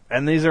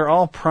 and these are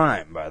all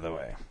Prime, by the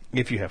way.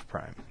 If you have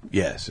Prime.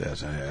 Yes.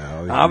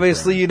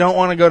 Obviously, you don't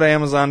want to go to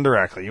Amazon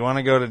directly. You want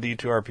to go to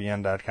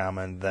D2RPN.com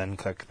and then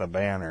click the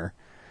banner.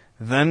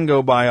 Then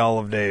go buy all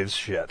of Dave's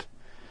shit.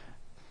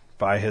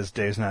 Buy his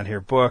Dave's Not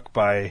Here book.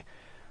 Buy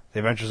The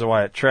Adventures of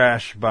Wyatt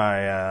Trash.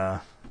 Buy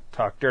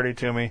Talk Dirty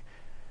to Me.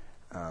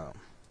 And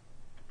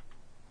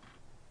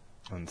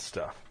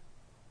stuff.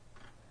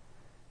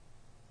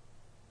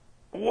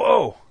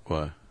 Whoa!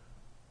 What?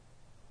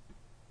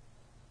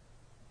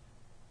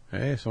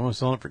 Hey, someone's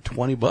selling it for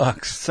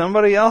 $20.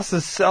 Somebody else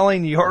is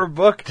selling your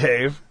book,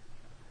 Dave,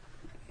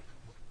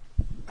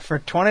 for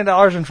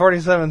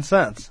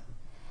 $20.47.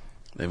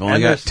 They've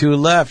only got 2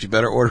 left. You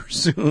better order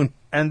soon.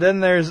 And then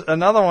there's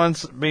another one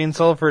being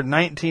sold for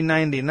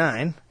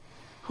 $19.99.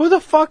 Who the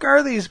fuck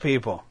are these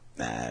people?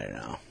 I don't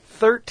know.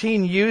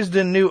 13 used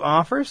and new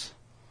offers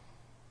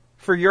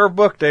for your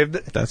book, Dave.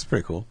 That's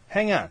pretty cool.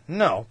 Hang on.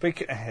 No,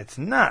 because it's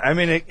not. I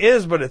mean, it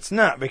is, but it's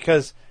not,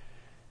 because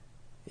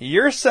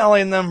you're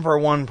selling them for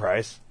one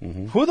price.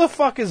 Mm-hmm. Who the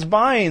fuck is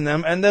buying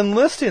them and then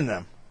listing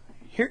them?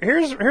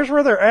 Here's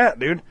where they're at,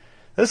 dude.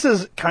 This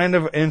is kind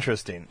of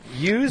interesting.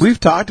 We've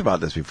talked about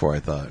this before, I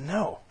thought.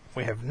 No,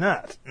 we have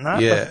not.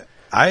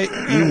 I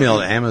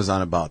emailed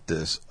Amazon about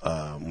this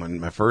when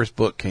my first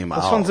book came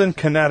out. This one's in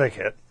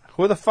Connecticut.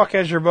 Who the fuck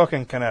has your book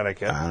in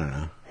Connecticut? I don't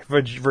know.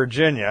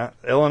 Virginia.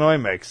 Illinois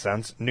makes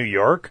sense. New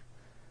York.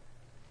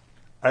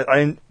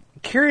 I'm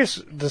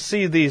curious to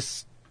see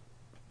these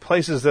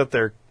places that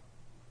they're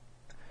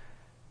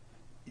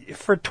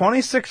for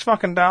 $26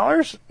 fucking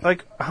dollars.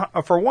 Like,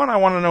 for one, I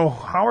want to know,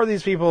 how are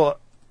these people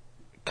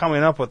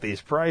coming up with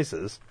these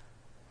prices?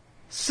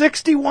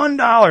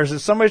 $61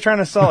 is somebody trying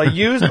to sell a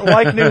used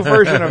new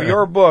version of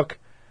your book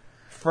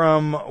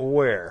from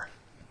where?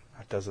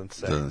 It doesn't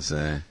say. Doesn't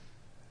say.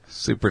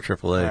 Super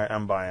AAA. All right,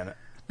 I'm buying it.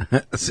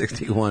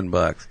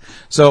 $61.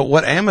 So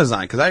what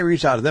Amazon, because I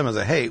reached out to them, I was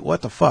like, hey,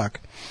 what the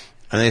fuck?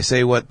 And they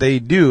say what they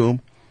do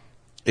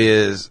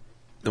is,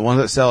 the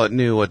ones that sell it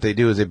new, what they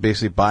do is they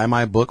basically buy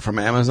my book from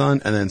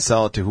Amazon and then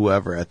sell it to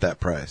whoever at that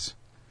price.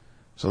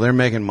 So they're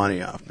making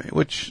money off me,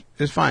 which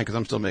is fine because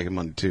I'm still making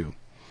money too.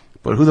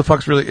 But who the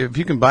fuck's really, if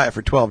you can buy it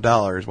for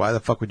 $12, why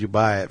the fuck would you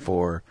buy it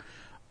for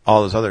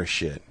all this other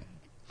shit?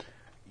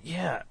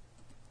 Yeah.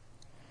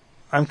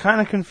 I'm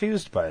kind of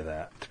confused by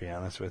that, to be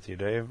honest with you,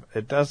 Dave.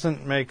 It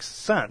doesn't make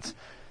sense.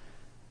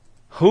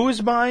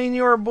 Who's buying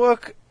your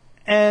book,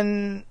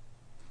 and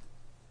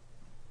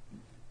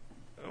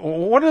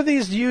what are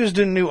these used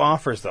and new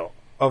offers, though,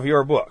 of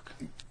your book?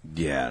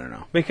 Yeah, I don't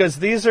know. Because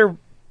this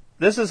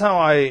is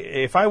how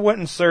if I went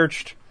and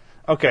searched,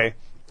 okay,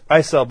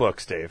 I sell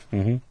books, Dave.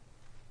 Mm-hmm.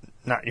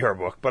 Not your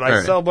book, but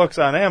I sell books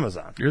on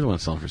Amazon. You're the one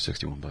selling for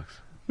 $61.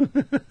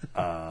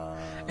 And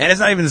it's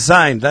not even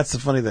signed. That's the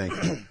funny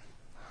thing.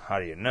 How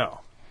do you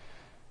know?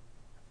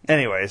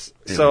 Anyways,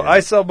 so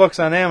I sell books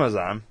on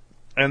Amazon,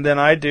 and then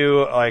I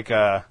do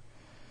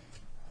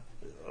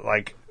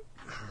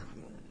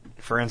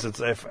for instance,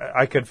 if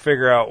I could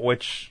figure out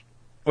which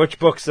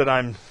books that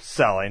I'm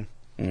selling.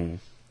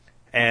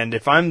 And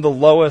if I'm the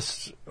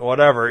lowest,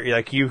 whatever,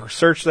 like you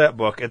search that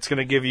book, it's going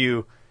to give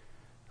you,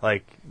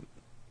 like,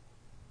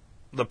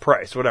 the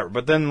price, whatever.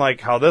 But then,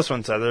 like how this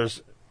one said,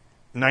 there's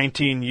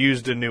 19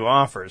 used and new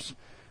offers,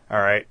 all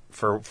right,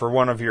 for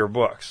one of your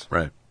books.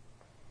 Right.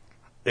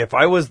 If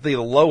I was the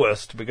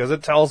lowest, because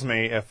it tells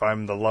me if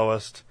I'm the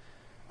lowest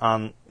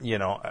on,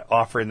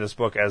 offering this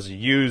book as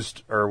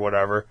used or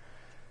whatever,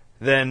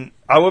 then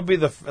I would be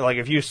like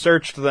if you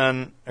searched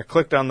then, or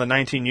clicked on the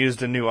 19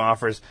 used and new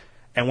offers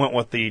and went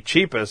with the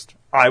cheapest,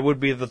 I would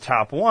be the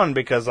top one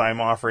because I'm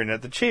offering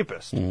it the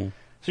cheapest. So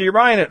you're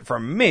buying it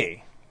from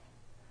me.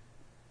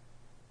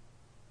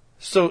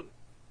 So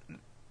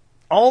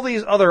all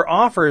these other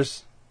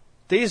offers,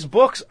 these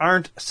books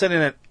aren't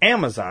sitting at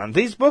Amazon.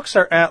 These books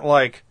are at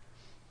like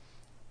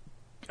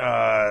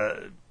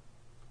a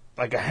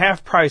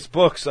half-price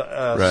books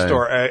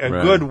store, a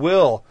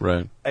Goodwill,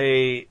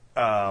 a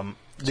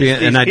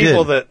these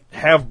people that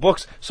have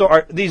books. So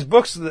are these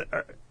books that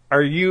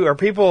are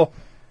people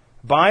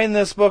buying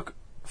this book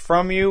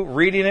from you,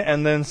 reading it,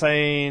 and then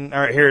saying, "All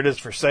right, here it is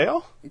for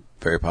sale"?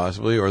 Very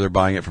possibly, or they're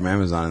buying it from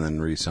Amazon and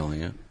then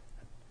reselling it.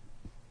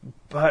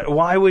 But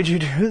why would you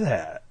do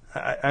that?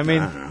 I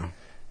mean, I don't know.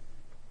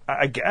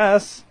 I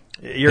guess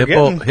you're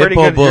getting pretty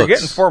good. Books. You're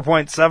getting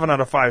 4.7 out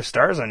of 5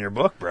 stars on your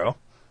book, bro,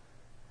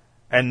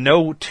 and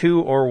no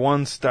 2 or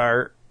 1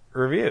 star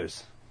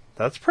reviews.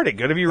 That's pretty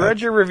good. Have you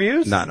read your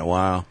reviews? Not in a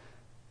while.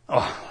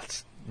 Oh,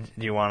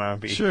 do you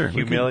want to be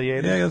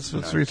humiliated?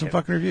 Let's read some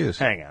fucking reviews.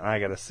 Hang on, I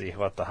got to see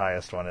what the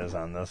highest one is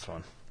on this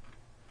one.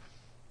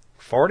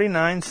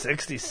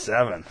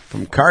 49.67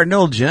 from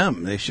Cardinal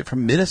Gem. They ship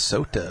from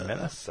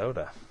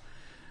Minnesota.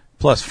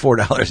 Plus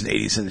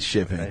 $4.80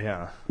 shipping.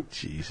 Yeah.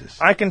 Jesus.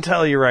 I can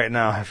tell you right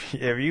now, if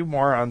you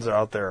morons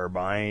out there are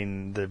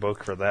buying the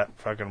book for that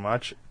fucking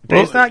much,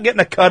 Dave's not getting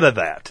a cut of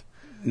that.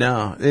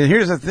 No. And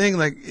here's the thing,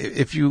 like,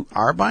 if you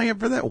are buying it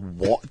for that,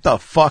 what the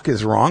fuck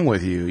is wrong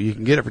with you? You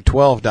can get it for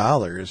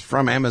 $12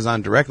 from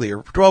Amazon directly,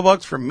 or for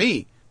 $12 from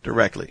me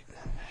directly.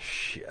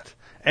 Shit.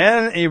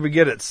 And you would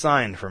get it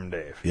signed from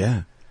Dave.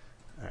 Yeah.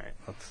 All right.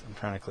 I'm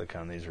trying to click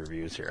on these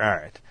reviews here. All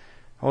right.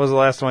 What was the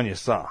last one you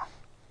saw?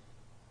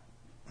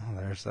 Oh,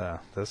 there's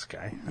this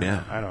guy.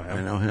 Yeah, I know him.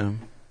 I know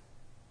him.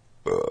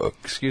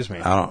 Excuse me.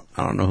 I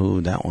don't know who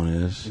that one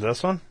is.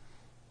 This one?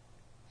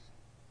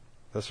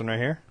 This one right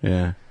here?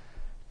 Yeah.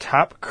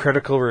 Top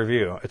critical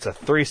review. It's a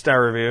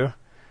 3-star review.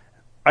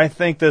 I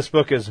think this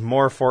book is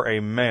more for a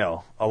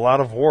male. A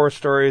lot of war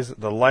stories.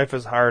 The life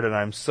is hard, and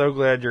I'm so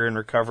glad you're in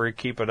recovery.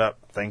 Keep it up.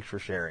 Thanks for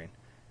sharing.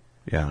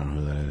 Yeah, I don't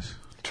know who that is.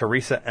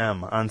 Teresa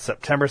M. on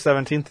September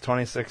 17th,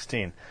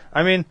 2016.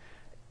 I mean,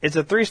 it's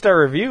a 3-star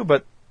review,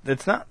 but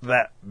it's not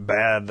that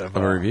bad of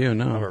a review,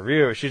 no. Of a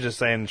review. She's just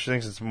saying she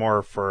thinks it's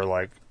more for,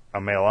 like,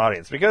 a male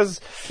audience. Because...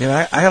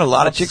 yeah, I got a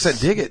lot of chicks that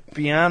dig it.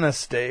 Be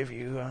honest, Dave,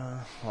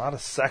 a lot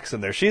of sex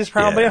in there. She's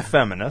probably a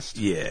feminist.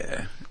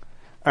 Yeah.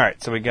 All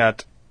right, so we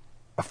got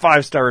a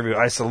 5-star review.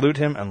 I salute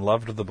him and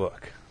loved the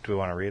book. Do we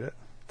want to read it?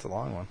 It's a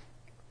long one.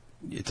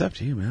 It's up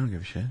to you, man. I don't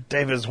give a shit.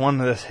 Dave is one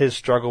of his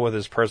struggle with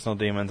his personal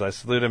demons. I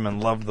salute him and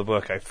loved the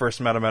book. I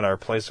first met him at our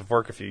place of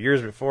work a few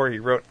years before he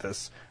wrote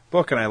this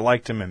book, and I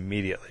liked him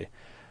immediately.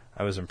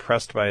 I was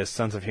impressed by his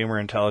sense of humor,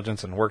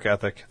 intelligence, and work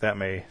ethic. That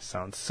may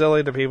sound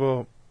silly to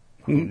people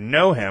who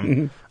know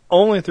him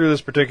only through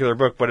this particular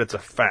book, but it's a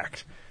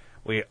fact.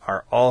 We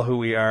are all who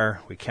we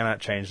are. We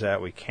cannot change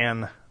that. We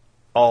can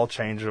all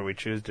change what we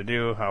choose to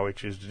do, how we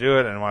choose to do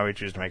it, and why we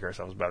choose to make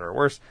ourselves better or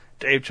worse.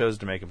 Dave chose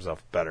to make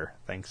himself better.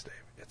 Thanks, Dave.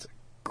 It's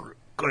a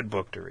good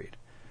book to read.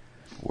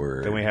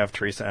 Word. Then we have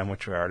Teresa M.,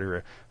 which we already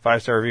read.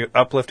 5-star review,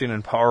 uplifting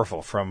and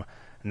powerful, from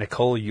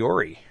Nicole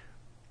Yori.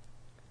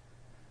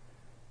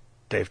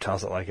 Dave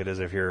tells it like it is.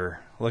 If you're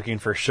looking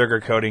for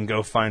sugarcoating,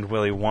 go find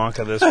Willy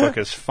Wonka. This book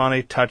is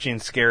funny, touching,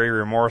 scary,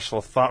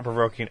 remorseful,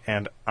 thought-provoking,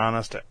 and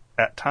honest.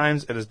 At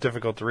times, it is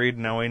difficult to read,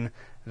 knowing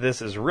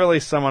this is really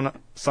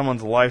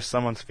someone's life,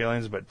 someone's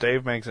feelings, but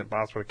Dave makes it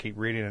possible to keep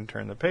reading and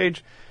turn the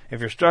page. If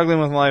you're struggling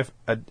with life,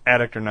 an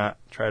addict or not,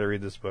 try to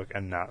read this book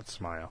and not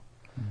smile.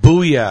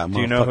 Booyah,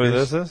 Do you know who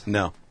this is?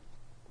 No.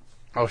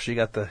 Oh, she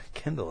got the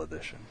Kindle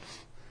edition.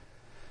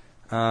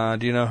 Do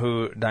you know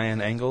who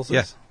Diane Ingalls is?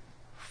 Yes.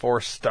 4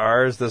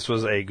 stars. This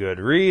was a good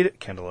read.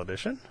 Kindle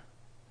edition.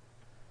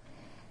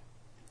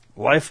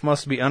 Life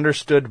must be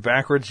understood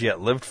backwards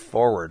yet lived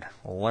forward.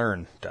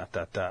 Learn. ...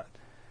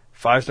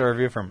 5-star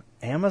review from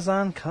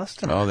Amazon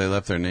Customer. Oh, they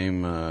left their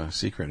name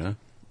secret, huh?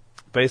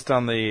 Based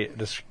on the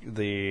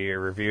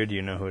review, do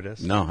you know who it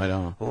is? No, I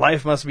don't.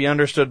 Life must be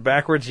understood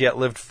backwards yet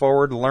lived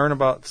forward. Learn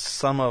about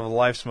some of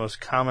life's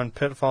most common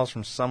pitfalls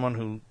from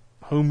someone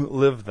whom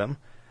lived them.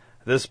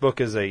 This book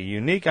is a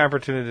unique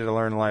opportunity to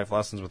learn life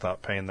lessons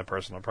without paying the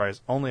personal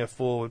price. Only a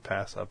fool would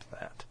pass up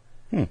that.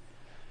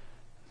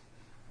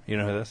 You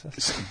know who this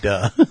is?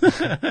 Duh.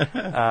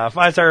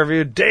 5-star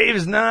review.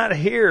 Dave's not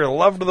here.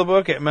 Loved the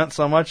book. It meant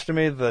so much to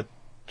me. The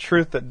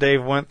truth that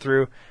Dave went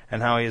through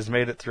and how he has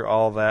made it through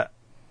all that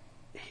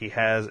he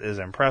has is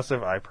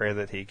impressive. I pray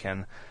that he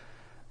can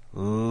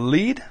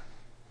lead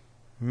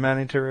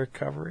many to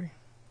recovery.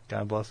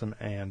 God bless him,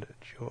 and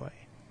Joy.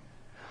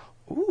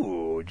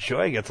 Ooh,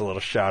 Joy gets a little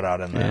shout out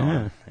in that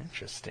one.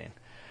 Interesting.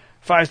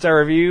 5-star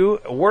review,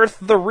 worth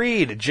the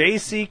read,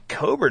 J.C.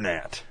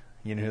 Coburnat.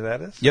 You know who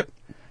that is? Yep.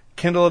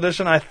 Kindle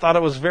edition, I thought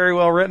it was very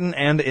well written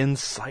and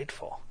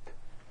insightful.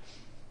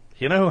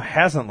 You know who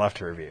hasn't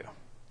left a review?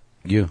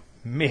 You.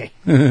 Me.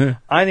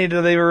 I need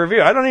to leave a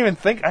review. I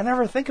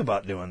never think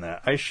about doing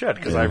that. I should,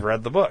 because I've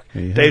read the book.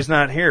 Yeah. Dave's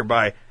Not Here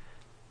by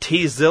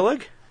T.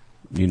 Zillig.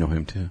 You know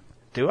him, too.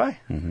 Do I?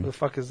 Mm-hmm. Who the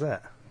fuck is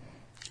that?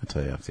 I'll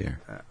tell you off the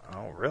air.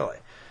 Oh, really?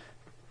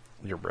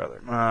 Your brother.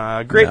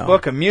 Great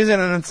book, amusing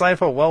and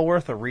insightful, well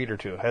worth a read or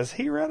two. Has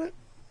he read it?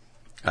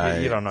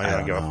 You don't know. You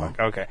don't give a fuck.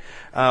 Okay.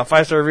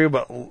 5-star review,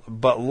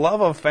 but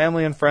love of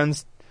family and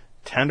friends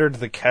tendered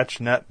the catch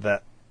net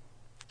that. ...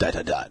 I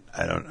don't get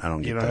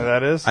that. You know who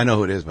that is? I know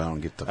who it is, but I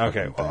don't get the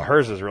Okay, well, thing.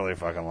 hers is really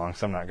fucking long,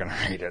 so I'm not going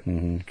to read it,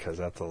 because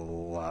that's a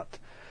lot.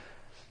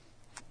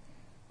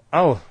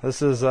 Oh,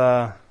 this is,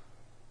 No,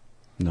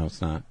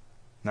 it's not.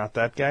 not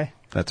that guy?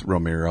 That's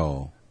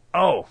Romero.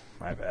 Oh,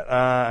 my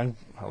bad.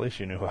 At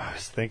least you knew who I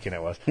was thinking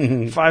it was.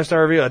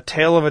 5-star review, A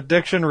Tale of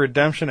Addiction,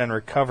 Redemption, and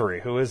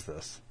Recovery. Who is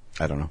this?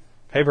 I don't know.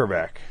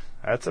 Paperback.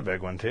 That's a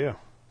big one, too.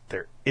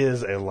 There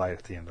is a light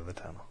at the end of the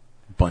tunnel.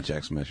 Bunch of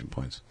exclamation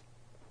points.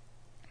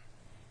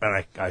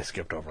 And I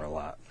skipped over a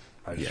lot.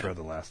 I just read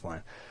the last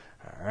line.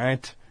 All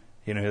right.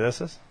 You know who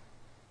this is?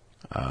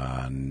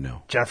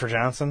 No. Jennifer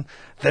Johnson.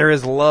 There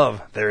is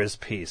love. There is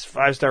peace.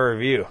 5-star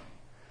review.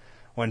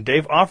 When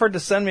Dave offered to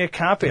send me a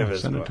copy of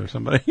his Send book, it to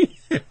somebody.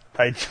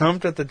 I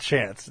jumped at the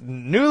chance.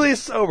 Newly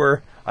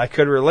sober, I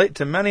could relate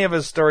to many of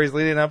his stories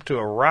leading up to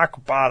a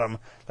rock bottom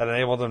that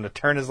enabled him to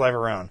turn his life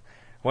around.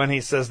 When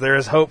he says there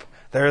is hope,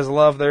 there is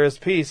love, there is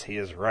peace, he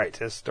is right.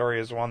 His story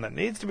is one that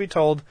needs to be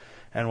told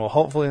and will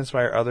hopefully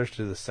inspire others to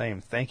do the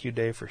same. Thank you,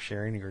 Dave, for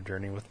sharing your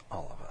journey with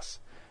all of us.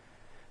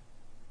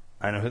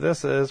 I know who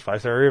this is.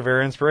 5-star review,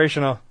 very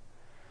inspirational.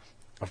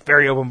 A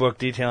very open book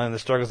detailing the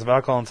struggles of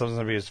alcohol and substance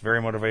abuse.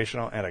 Very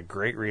motivational and a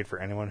great read for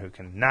anyone who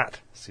cannot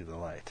see the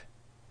light.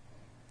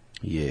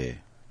 Yeah.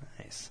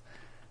 Nice.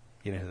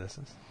 You know who this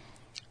is?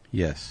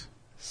 Yes.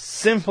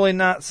 Simply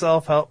not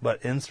self-help,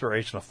 but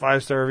inspirational.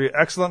 5-star review.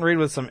 Excellent read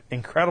with some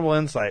incredible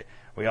insight.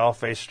 We all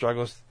face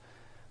struggles,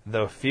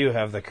 though few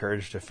have the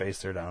courage to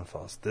face their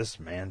downfalls. This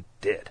man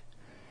did.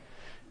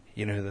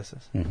 You know who this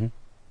is? Mm-hmm.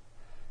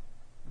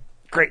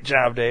 Great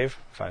job, Dave.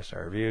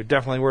 5-star review.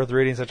 Definitely worth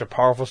reading. Such a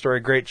powerful story.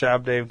 Great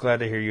job, Dave. Glad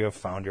to hear you have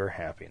found your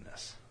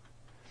happiness.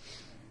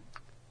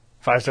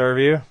 5-star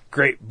review.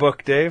 Great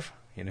book, Dave.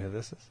 You know who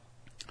this is?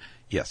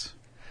 Yes.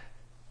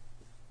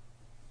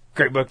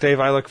 Great book, Dave.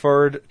 I look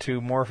forward to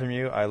more from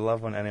you. I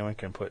love when anyone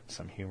can put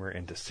some humor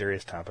into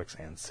serious topics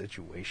and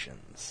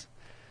situations.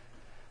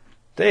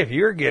 Dave,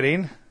 you're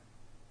getting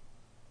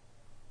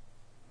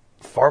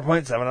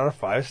 4.7 out of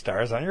 5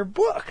 stars on your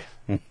book.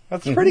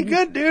 That's pretty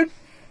good, dude.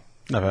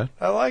 Not bad.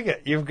 I like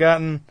it. You've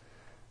gotten,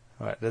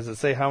 what, does it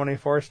say how many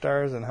 4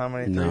 stars and how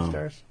many 3 No.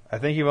 stars? I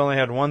think you've only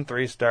had 1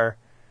 3-star.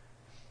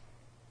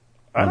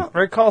 I don't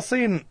recall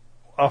seeing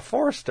a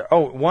 4-star.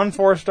 Oh, 1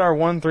 4-star,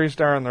 1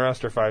 3-star, and the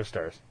rest are 5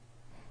 stars.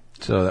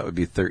 So that would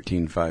be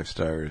 13 5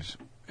 stars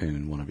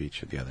and one of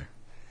each of the other.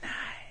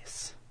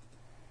 Nice.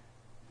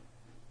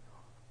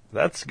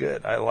 That's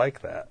good. I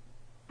like that.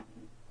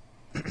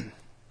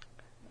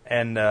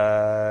 And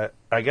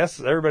I guess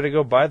everybody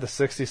go buy the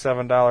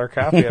 $67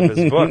 copy of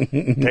his book.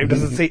 Dave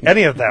doesn't see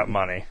any of that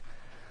money.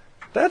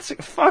 That's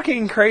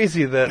fucking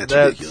crazy that's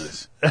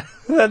ridiculous.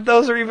 that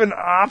those are even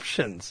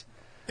options.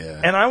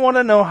 Yeah. And I want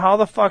to know how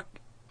the fuck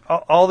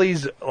all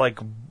these, like,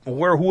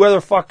 whoever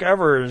the fuck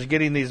ever is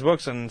getting these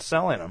books and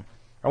selling them.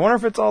 I wonder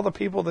if it's all the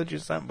people that you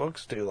sent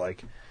books to,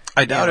 like.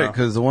 I doubt you it, know.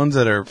 because the ones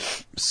that are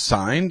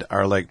signed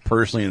are like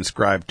personally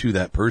inscribed to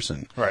that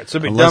person. Right, so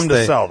it'd be dumb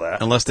to sell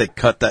that. Unless they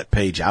cut that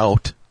page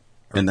out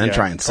and then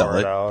try and sell carve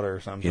it. out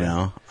or something. You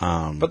know?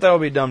 But that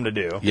would be dumb to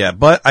do. Yeah,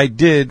 but I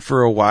did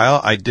for a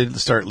while. I did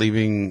start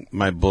leaving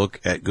my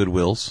book at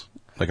Goodwill's.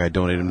 Like I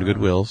donated them to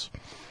Goodwill's.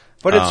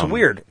 But it's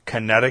weird.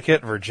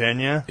 Connecticut,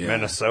 Virginia, Yeah.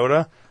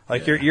 Minnesota.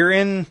 Like you're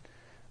in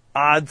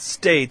odd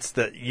states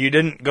that you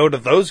didn't go to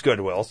those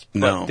Goodwills, but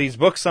No. these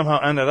books somehow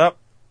ended up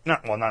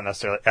not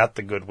necessarily at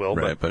the Goodwill,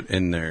 Right, but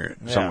in there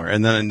Yeah. somewhere.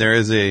 And then there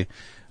is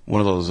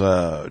one of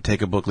those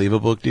take a book, leave a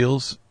book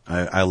deals.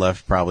 I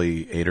left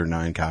probably 8 or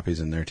 9 copies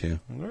in there too.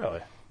 but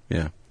really.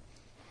 Yeah.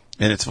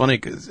 And it's funny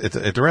because it's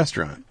at the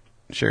restaurant,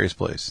 Sherry's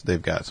Place.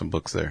 They've got some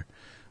books there.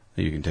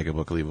 You can take a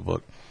book, leave a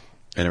book.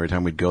 And every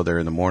time we'd go there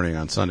in the morning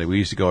on Sunday, we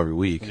used to go every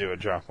week. You would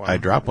drop one.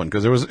 I'd drop one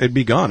because it'd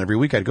be gone. Every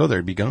week I'd go there,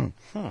 it'd be gone.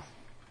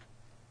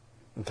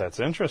 That's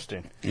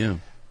interesting. Yeah.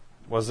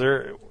 Was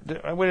there?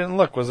 We didn't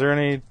look. Was there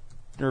any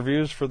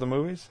reviews for the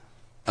movies?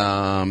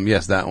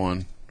 Yes, that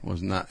one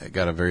was not. It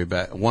got a very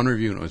bad one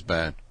review and it was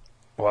bad.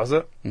 Was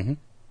it? Mm-hmm.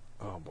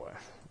 Oh boy.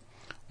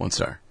 1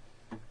 star.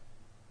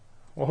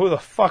 Well, who the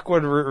fuck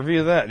would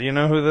review that? Do you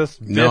know who this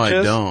bitch No, I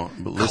is?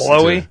 don't. But listen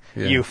Chloe, to-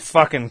 yeah. you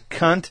fucking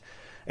cunt.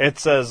 It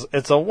says,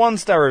 it's a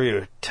 1-star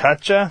review.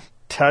 Touch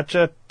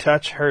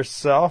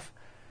herself.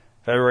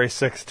 February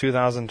 6,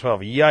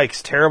 2012.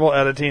 Yikes. Terrible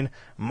editing,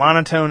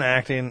 monotone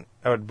acting.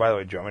 Oh, by the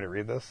way, do you want me to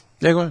read this?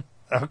 Yeah, go ahead.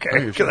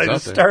 Okay, because I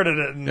just started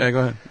it. And yeah, go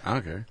ahead. I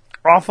don't care.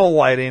 Awful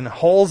lighting,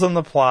 holes in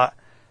the plot,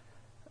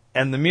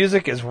 and the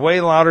music is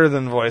way louder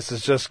than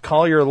voices. Just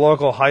call your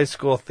local high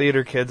school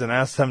theater kids and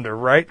ask them to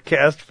write,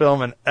 cast,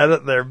 film, and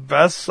edit their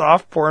best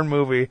soft porn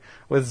movie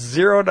with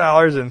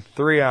 $0 in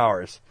 3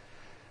 hours.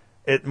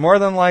 It more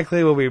than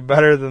likely will be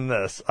better than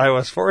this. I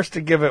was forced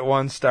to give it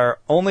 1 star.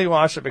 Only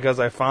watched it because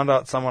I found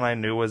out someone I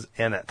knew was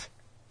in it.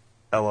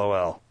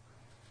 LOL.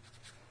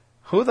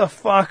 Who the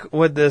fuck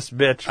would this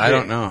bitch be? I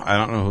don't know. I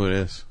don't know who it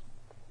is.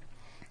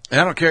 I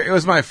don't care. It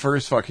was my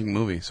first fucking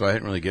movie, so I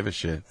didn't really give a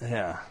shit.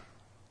 Yeah.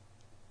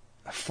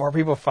 4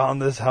 people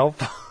found this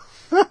helpful.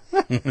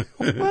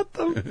 What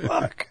the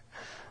fuck?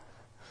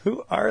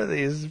 Who are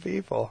these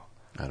people?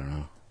 I don't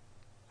know.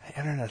 The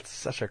internet's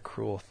such a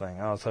cruel thing.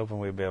 I was hoping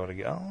we'd be able to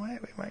get... Oh,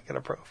 wait, we might get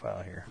a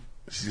profile here.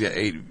 She's got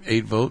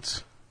eight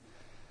votes.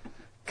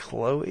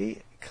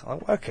 Chloe?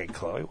 Okay,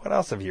 Chloe, what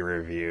else have you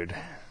reviewed?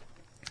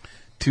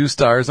 2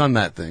 stars on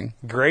that thing.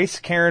 Grace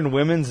Karen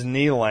women's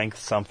knee length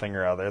something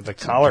or other. The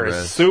collar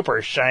is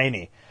super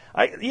shiny.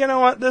 You know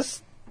what?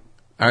 This...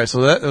 All right,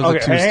 so that was a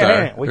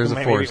 2-star. There's a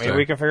 4-star. Maybe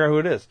we can figure out who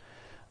it is.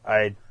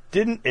 It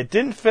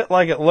didn't fit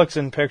like it looks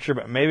in picture,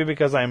 but maybe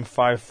because I'm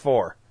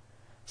 5'4".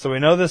 So we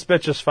know this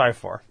bitch is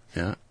 5'4".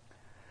 Yeah.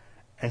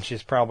 And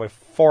she's probably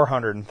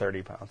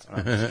 430 pounds. No,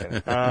 I'm just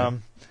kidding.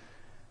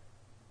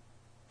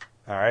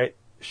 All right.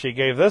 She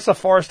gave this a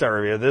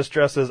 4-star review. This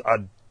dress is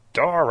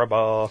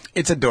adorable.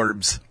 It's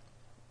adorbs.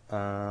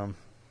 I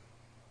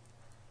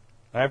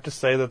have to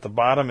say that the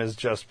bottom is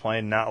just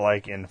plain, not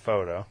like in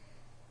photo.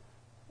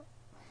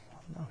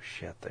 No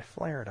shit, they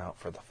flared out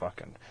for the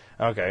fucking...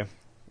 Okay.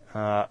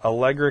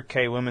 Allegra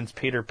K. Women's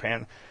Peter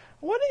Pan.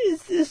 What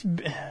is this?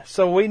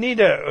 So we need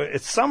to...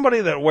 It's somebody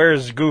that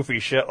wears goofy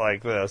shit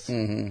like this.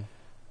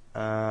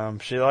 Mm-hmm.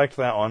 She liked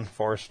that one.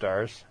 4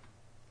 stars.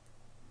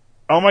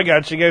 Oh my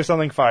god, she gave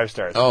something 5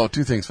 stars. Oh,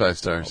 2 things 5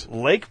 stars.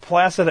 Lake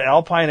Placid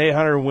Alpine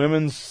 800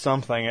 Women's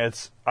something.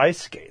 It's ice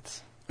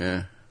skates.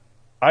 Yeah.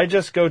 I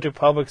just go to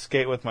public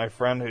skate with my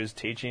friend who's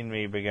teaching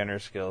me beginner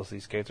skills.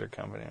 These skates are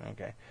coming in.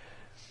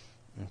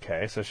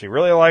 Okay, so she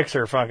really likes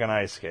her fucking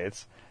ice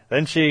skates.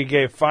 Then she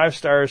gave 5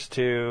 stars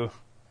to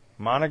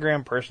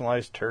Monogram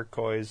Personalized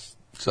Turquoise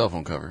Cell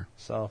phone cover.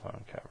 That's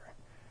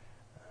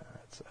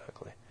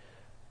ugly.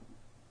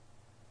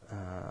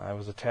 I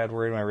was a tad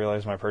worried when I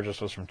realized my purchase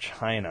was from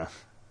China.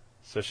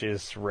 So she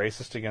is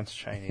racist against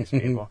Chinese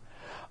people.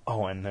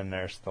 Oh, and then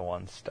there's the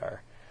 1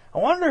 star. I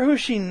wonder who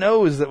she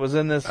knows that was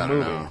in this movie. I don't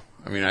know.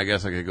 I mean, I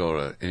guess I could go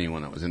to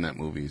anyone that was in that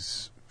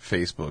movie's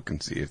Facebook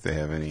and see if they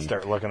have any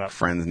Start looking up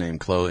friends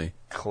named Chloe.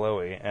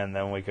 And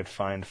then we could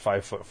find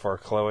 5'4"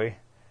 Chloe.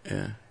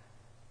 Yeah.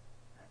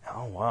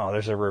 Oh wow,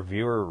 there's a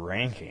reviewer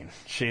ranking.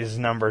 She's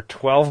number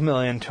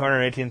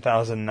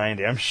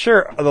 12,218,090. I'm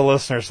sure the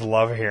listeners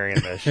love hearing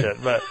this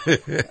shit, but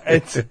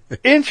it's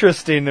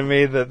interesting to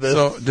me that this.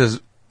 So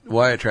does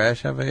Wyatt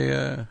Trash have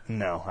a?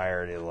 No, I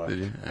already looked. Did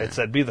you? It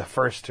said be the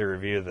first to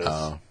review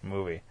this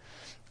movie.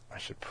 I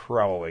should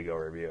probably go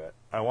review it.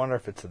 I wonder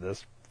if it's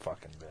this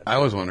fucking bit. I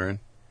was wondering.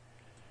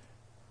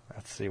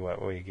 Let's see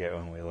what we get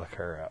when we look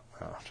her up.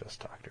 Oh, just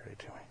talk dirty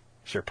to me.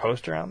 Is your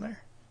poster on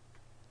there?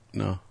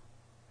 No.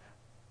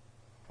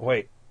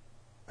 Wait.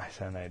 I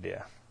said an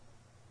idea.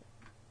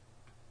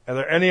 Are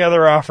there any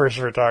other offers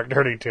for Talk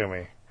Dirty to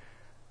Me?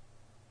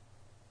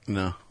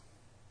 No.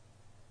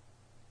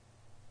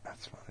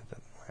 That's funny that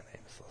my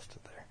name's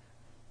listed there.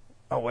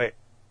 Oh, wait.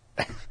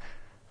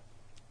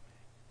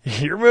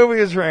 Your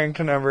movie is ranked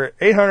number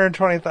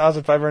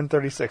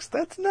 820,536.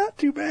 That's not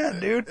too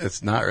bad, dude.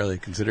 It's not really,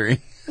 considering.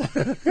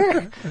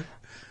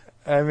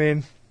 I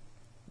mean,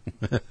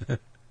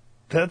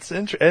 that's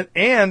interesting.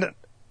 And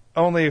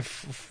only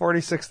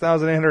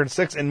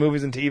 46,806 in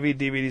movies and TV,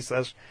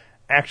 DVD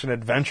 / action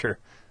adventure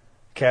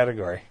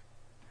category.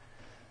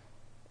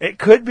 It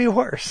could be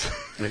worse.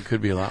 It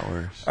could be a lot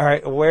worse. All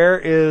right, where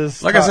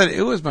is... Like I said,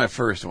 it was my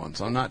first one,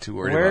 so I'm not too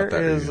worried about that.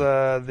 Where is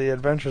The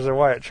Adventures of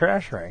Wyatt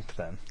Trash ranked,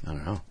 then? I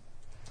don't know.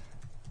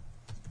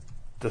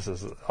 This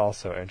is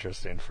also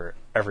interesting for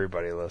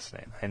everybody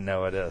listening. I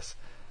know it is.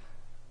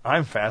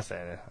 I'm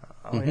fascinated.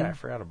 Oh, yeah, I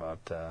forgot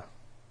about...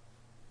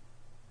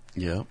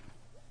 Yep.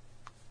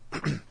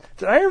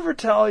 Did I ever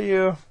tell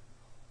you...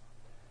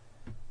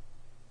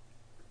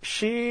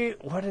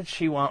 What did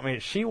she want me...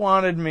 She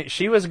wanted me...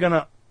 She was going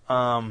to...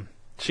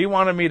 she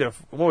wanted me to...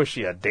 What was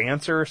she, a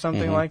dancer or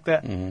something like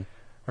that? Mm-hmm.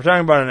 We're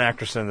talking about an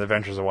actress in The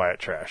Adventures of Wyatt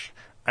Trash.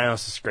 I know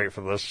this is great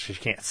for the listeners.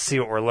 She can't see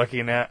what we're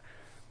looking at.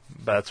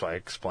 But that's why I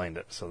explained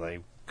it, so they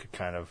could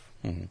kind of...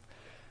 Mm-hmm.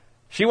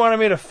 She wanted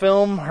me to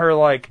film her,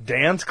 like,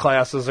 dance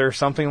classes or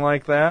something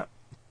like that.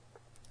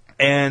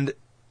 And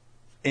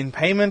in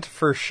payment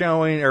for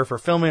showing, or for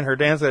filming her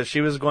dance, that she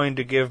was going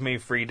to give me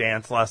free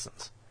dance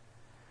lessons.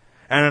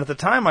 And at the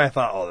time I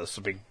thought, oh, this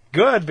would be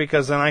good,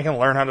 because then I can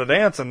learn how to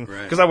dance, and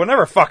because I would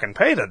never fucking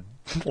pay to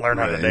learn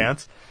how to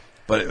dance.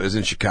 But it was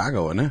in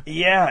Chicago, wasn't it?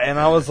 Yeah, and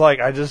I was like,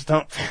 I just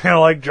don't feel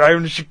like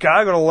driving to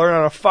Chicago to learn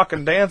how to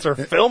fucking dance or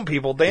film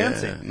people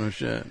dancing. Yeah, no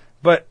shit.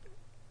 But,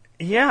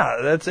 yeah,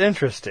 that's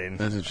interesting.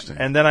 That's interesting.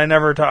 And then I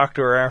never talked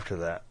to her after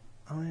that.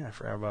 Oh, yeah, I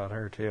forgot about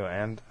her, too.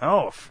 And,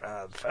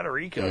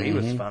 Federico, he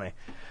was funny.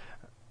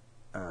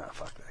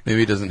 Fuck that guy.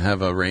 Maybe it doesn't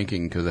have a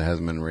ranking because it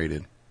hasn't been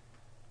rated.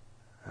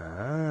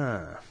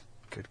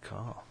 Good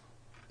call.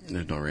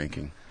 There's no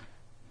ranking.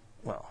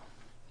 Well,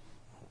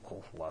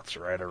 let's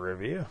write a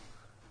review.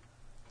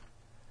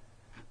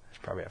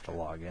 Should probably have to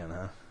log in,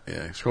 huh?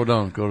 Yeah, scroll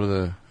down. Go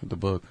to the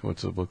book.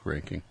 What's the book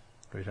ranking?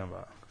 What are you talking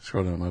about?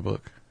 Scroll down to my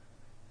book.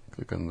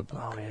 Click on the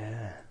book. Oh,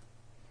 yeah.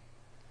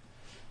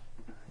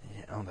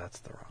 Oh, that's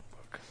the wrong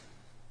book.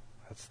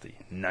 That's the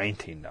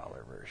 $19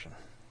 version.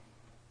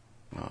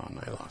 Oh,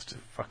 no, I lost it.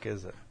 Fuck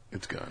is it?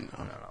 It's gone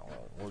now. No,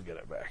 we'll get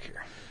it back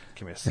here.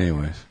 Give me a second.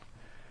 Anyways.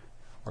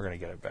 We're going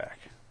to get it back.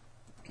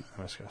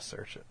 I'm just going to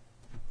search it.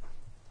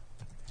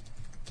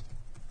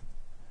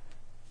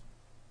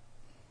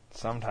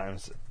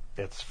 Sometimes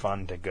it's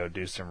fun to go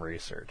do some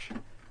research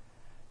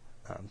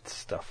on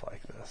stuff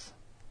like this.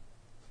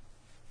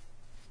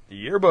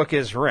 Your book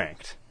is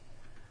ranked.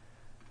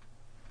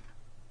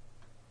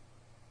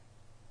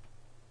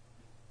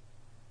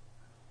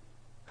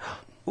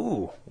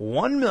 Ooh,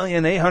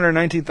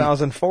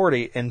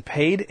 1,819,040 in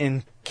paid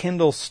in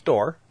Kindle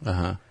store.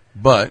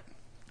 But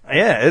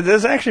Yeah, it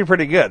is actually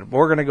pretty good.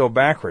 We're going to go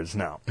backwards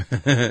now.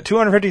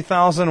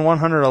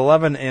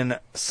 250,111 in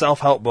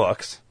self-help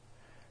books.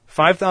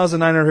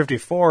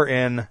 5,954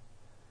 in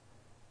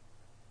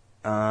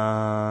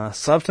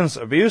substance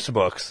abuse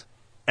books.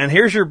 And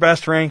here's your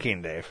best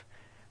ranking, Dave.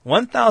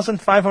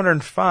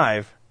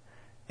 1,505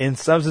 in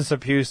substance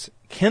abuse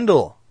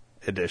Kindle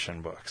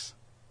edition books.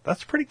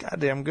 That's pretty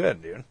goddamn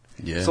good, dude.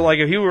 Yeah. So, like,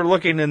 if you were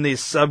looking in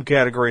these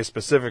subcategories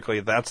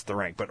specifically, that's the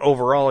rank. But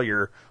overall,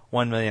 you're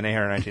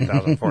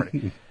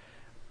 1,819,040.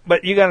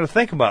 But you got to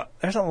think about,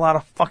 there's a lot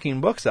of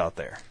fucking books out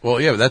there. Well,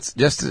 yeah, but that's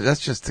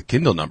just the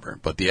Kindle number.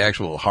 But the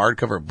actual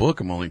hardcover book,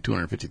 I'm only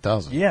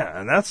 250,000. Yeah,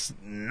 and that's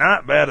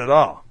not bad at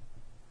all.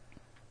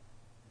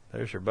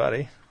 There's your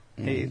buddy,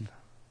 Heath.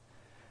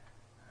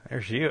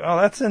 There's you. Oh,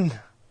 that's in...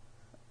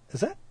 Is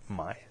that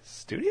my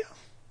studio?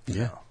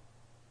 Yeah. No.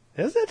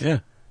 Is it? Yeah.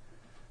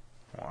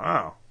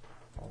 Wow.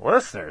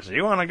 Listeners,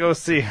 you want to go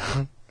see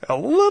a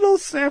little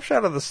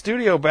snapshot of the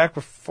studio back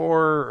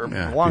before...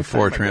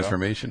 before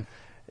transformation.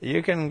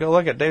 You can go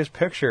look at Dave's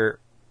picture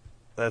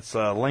that's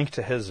linked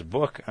to his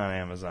book on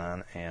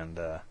Amazon, and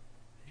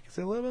you can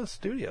see a little bit of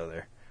studio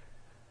there.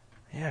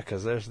 Yeah,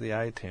 because there's the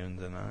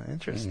iTunes, and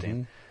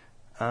interesting.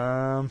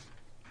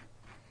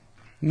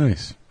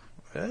 Nice.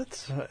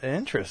 It's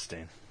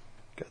interesting.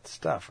 Good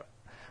stuff.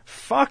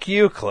 Fuck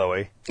you,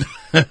 Chloe.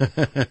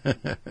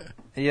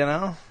 You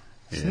know?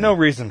 There's no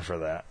reason for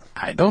that.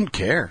 I don't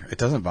care. It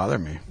doesn't bother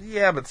me.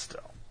 Yeah, but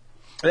still.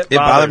 It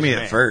bothered me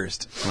at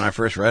first. When I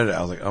first read it, I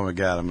was like, oh my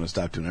God, I'm going to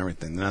stop doing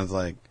everything. Then I was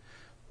like,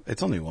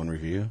 it's only one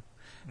review.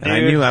 And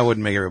I knew I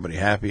wouldn't make everybody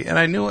happy. And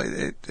I knew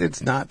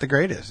it's not the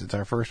greatest. It's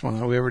our first one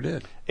that we ever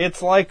did.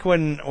 It's like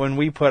when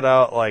we put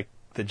out, like,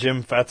 the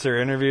Jim Fetzer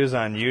interviews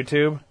on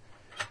YouTube,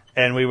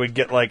 and we would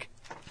get, like,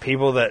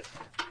 people that...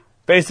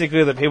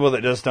 Basically, the people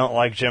that just don't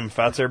like Jim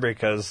Fetzer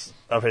because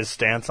of his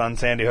stance on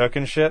Sandy Hook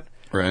and shit.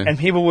 Right. And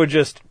people would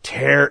just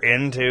tear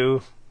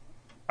into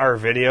our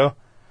video.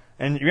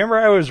 And you remember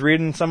I was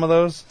reading some of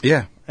those?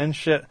 Yeah. And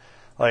shit.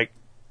 Like,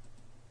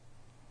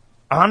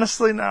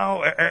 honestly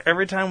now,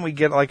 every time we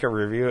get like a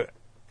review,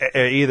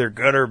 either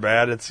good or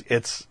bad,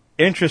 it's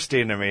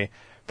interesting to me.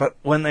 But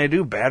when they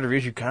do bad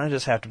reviews, you kind of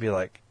just have to be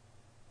like,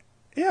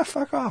 yeah,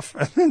 fuck off.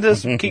 And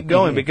just keep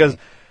going, because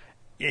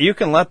you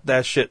can let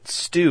that shit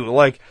stew.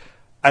 Like,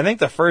 I think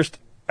the first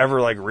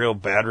ever like real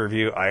bad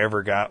review I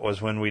ever got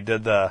was when we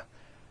did the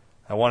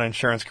one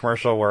insurance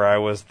commercial where I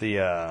was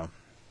the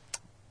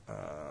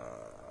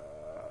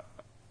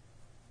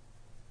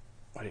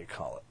what do you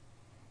call it?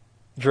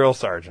 Drill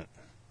sergeant.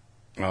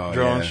 Oh,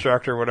 Drill yeah.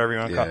 instructor, whatever you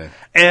want to call it.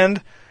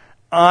 And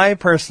I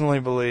personally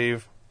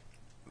believe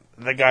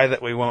the guy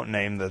that we won't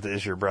name that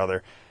is your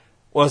brother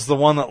was the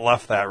one that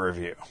left that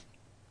review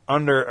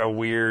under a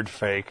weird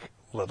fake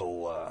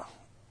little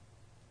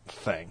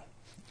thing.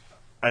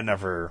 I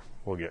never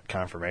will get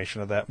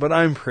confirmation of that, but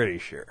I'm pretty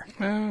sure.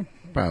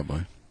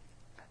 Probably.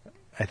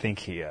 I think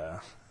he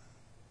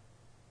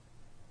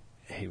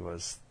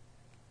was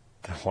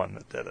the one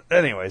that did it.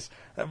 Anyways,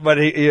 but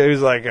he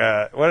was like,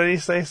 what did he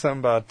say? Something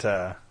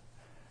about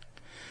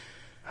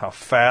how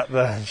fat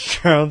the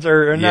insurance,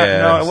 or not?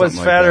 Yeah, No, it was something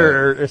like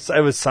fatter, or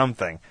it was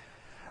something.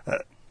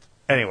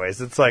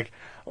 Anyways, it's like,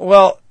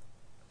 well,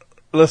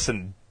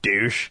 listen,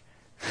 douche.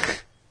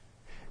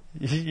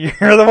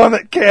 You're the one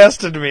that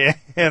casted me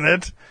in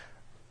it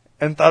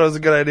and thought it was a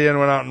good idea and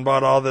went out and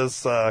bought all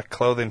this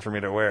clothing for me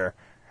to wear.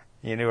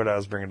 You knew what I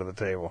was bringing to the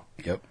table.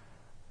 Yep.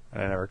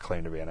 And I never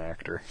claimed to be an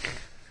actor.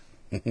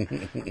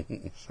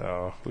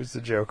 So, who's the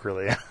joke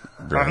really?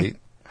 Right.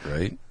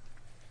 I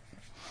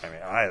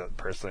mean, I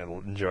personally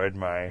enjoyed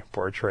my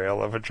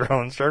portrayal of a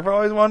drill instructor. I've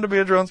always wanted to be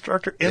a drill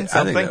instructor in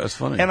something. I think that was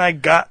funny. And I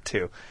got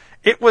to.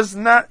 It was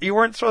not. You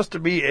weren't supposed to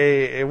be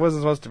It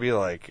wasn't supposed to be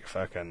like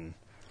fucking.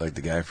 Like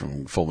the guy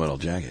from Full Metal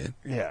Jacket.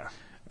 Yeah.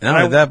 Not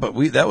only that, but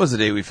that was the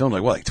day we filmed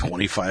like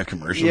 25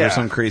 commercials or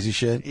some crazy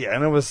shit. Yeah,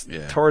 and it was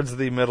towards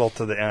the middle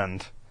to the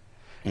end.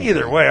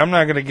 Either way, I'm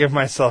not going to give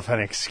myself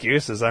any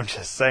excuses. I'm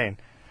just saying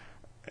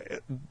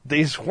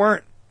these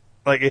weren't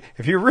like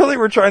if you really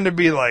were trying to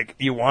be like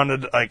you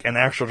wanted like an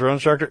actual drill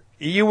instructor,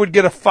 you would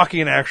get a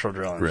fucking actual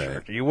drill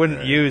instructor. You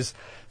wouldn't use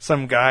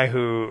some guy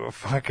who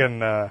fucking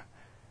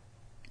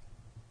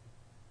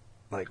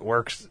like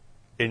works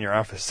in your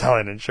office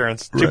selling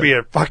insurance to be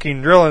a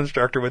fucking drill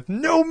instructor with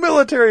no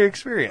military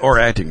experience. Or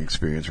acting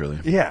experience, really.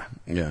 Yeah.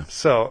 Yeah.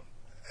 So,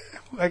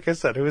 like I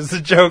said, who's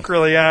the joke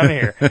really on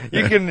here?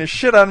 You can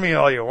shit on me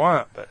all you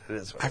want, but it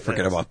is what I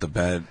forget about the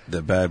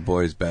bad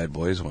boys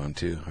one,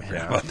 too. I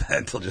forgot about that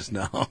until just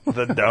now.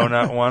 The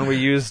donut one. We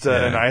used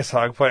an ice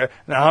hog player.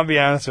 Now, I'll be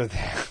honest with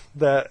you.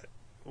 That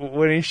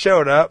when he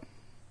showed up.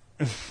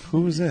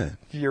 Who was that?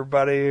 Your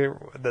buddy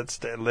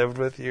that lived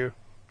with you.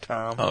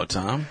 Tom. Oh,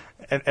 Tom?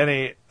 And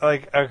he,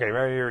 like, okay,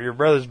 your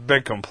brother's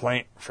big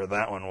complaint for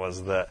that one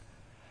was that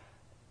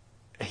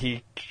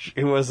he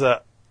was an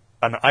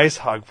ice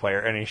hog player,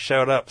 and he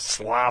showed up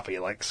sloppy,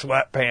 like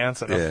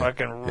sweatpants and a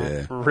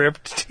fucking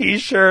ripped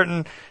T-shirt,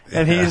 and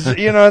he's,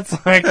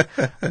 it's like,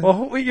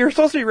 well, you're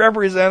supposed to be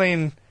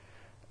representing,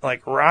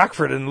 like,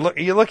 Rockford, and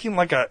you're looking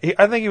like I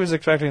think he was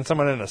expecting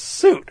someone in a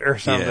suit or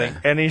something,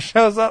 and he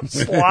shows up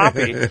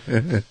sloppy.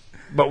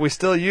 But we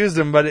still used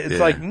him, but it's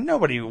like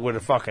nobody would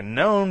have fucking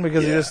known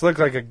because he just looked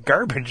like a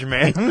garbage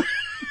man.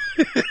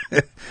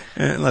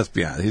 And let's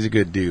be honest, he's a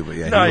good dude, but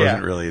he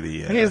wasn't really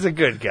the... he's a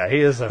good guy. He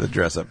is the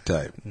dress-up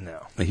type.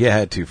 No. He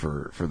had to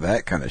for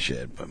that kind of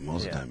shit, but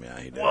most of the time,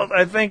 he did. Well,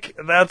 I think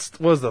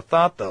was the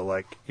thought, though.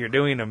 Like, you're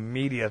doing a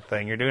media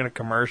thing. You're doing a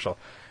commercial.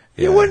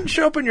 You wouldn't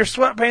show up in your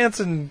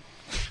sweatpants and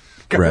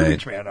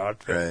garbage man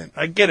outfit. Right.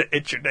 I get it.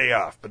 It's your day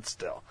off, but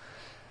still.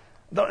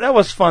 That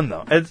was fun,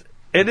 though.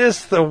 It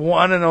is the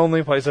one and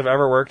only place I've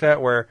ever worked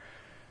at where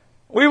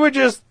we would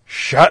just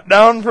shut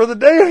down for the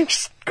day and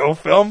just go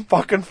film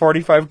fucking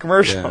 45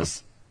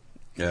 commercials.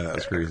 Yeah, that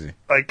was crazy.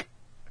 Like,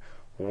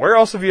 where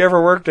else have you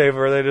ever worked, Dave,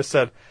 where they just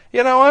said,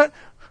 you know what?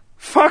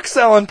 Fuck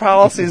selling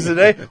policies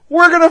today.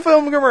 We're going to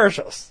film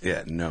commercials.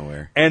 Yeah,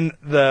 nowhere. And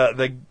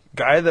the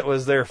guy that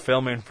was there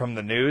filming from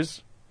the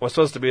news was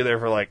supposed to be there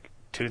for like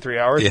 2-3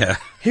 hours. Yeah.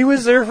 He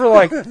was there for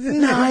like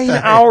 9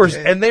 hours,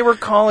 and they were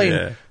calling...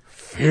 Yeah.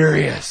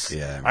 Furious.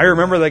 Yeah, I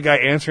remember that guy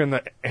answering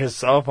his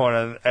cell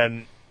phone,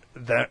 and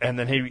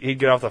then he'd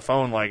get off the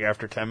phone like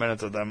after 10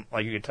 minutes of them,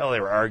 like you could tell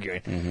they were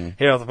arguing. Mm-hmm. He'd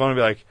get off the phone and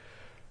be like,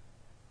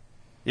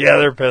 "Yeah,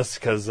 they're pissed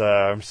because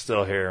I'm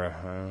still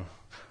here.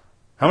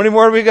 How many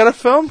more do we got to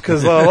film?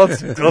 Because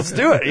let's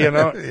do it.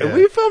 And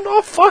we filmed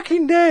all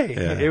fucking day.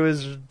 Yeah.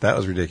 That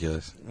was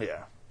ridiculous.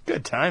 Yeah,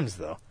 good times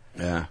though.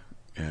 Yeah.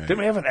 Didn't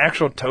we have an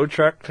actual tow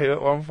truck too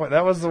at one point?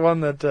 That was the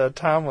one that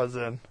Tom was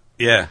in.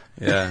 Yeah.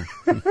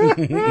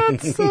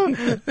 That's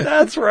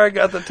where I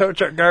got the tow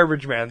truck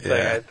garbage man thing,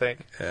 I think.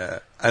 Yeah.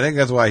 I think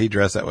that's why he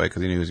dressed that way,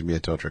 because he knew he was going to be a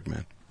tow truck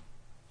man.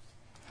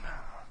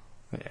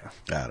 Yeah.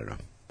 I don't know.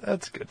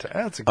 That's good.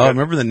 That's a good. Oh,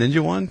 remember the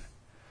ninja one?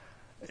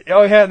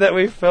 Oh, yeah, that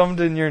we filmed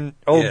in your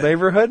old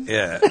neighborhood?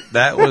 Yeah.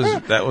 That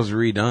was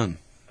redone.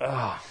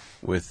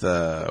 With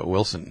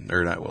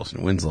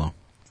Winslow.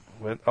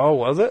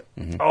 Was it?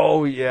 Mm-hmm.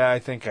 Oh, yeah, I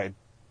think I'd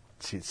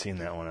seen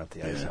that one at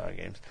the Ice Hockey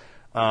games.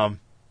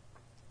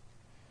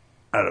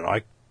 I don't know.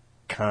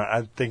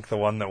 I think the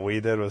one that we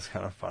did was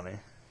kind of funny.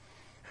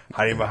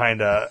 Hiding behind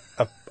a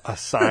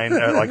sign,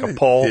 like a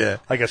pole,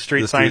 like a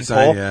street sign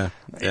pole. Yeah.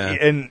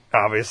 And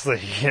obviously,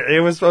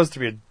 it was supposed to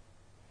be a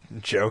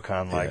joke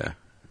on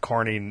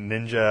corny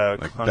ninja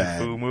like kung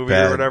fu movie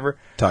or whatever.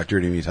 Talk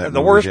dirty to me type.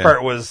 The worst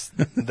part was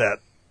that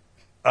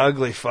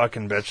ugly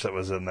fucking bitch that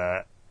was in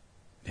that.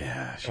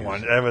 Yeah,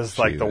 it was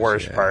like the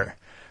worst part.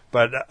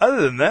 But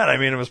other than that, I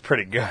mean, it was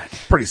pretty good.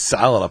 Pretty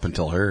solid up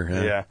until her.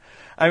 Yeah.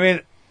 I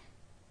mean,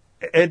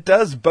 it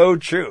does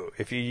bode true.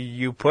 If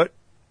you put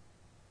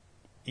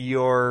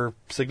your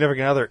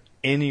significant other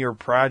in your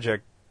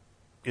project,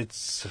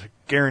 it's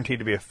guaranteed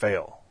to be a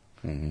fail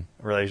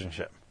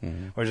relationship,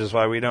 which is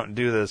why we don't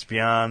do this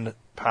beyond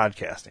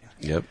podcasting.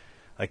 Yep.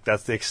 Like,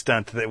 that's the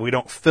extent that we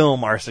don't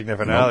film our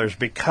significant others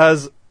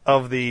because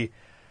of the...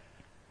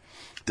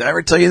 Did I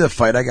ever tell you the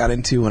fight I got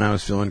into when I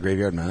was filming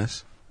Graveyard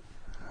Menace?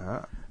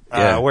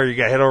 Where you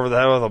got hit over the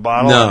head with a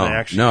bottle? No, and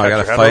actually I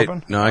got your a fight.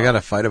 Open? No, I got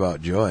a fight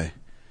about Joy.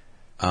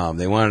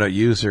 They wanted to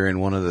use her in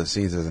one of the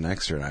scenes as an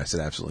extra, and I said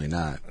absolutely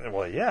not.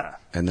 Well, yeah.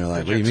 And they're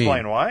like, "What do you mean?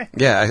 Explain why?"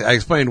 Yeah, I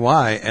explained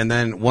why, and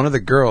then one of the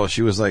girls,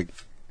 she was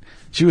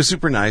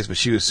super nice, but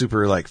she was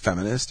super like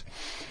feminist.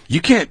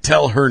 You can't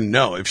tell her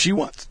no if she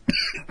wants.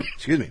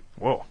 Excuse me.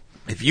 Whoa.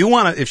 If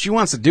she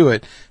wants to do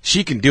it,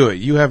 she can do it.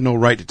 You have no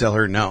right to tell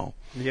her no.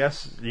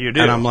 Yes, you do.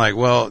 And I'm like,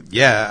 well,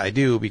 yeah, I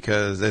do,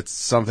 because it's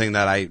something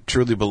that I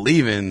truly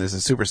believe in. This is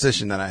a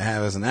superstition that I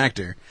have as an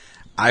actor.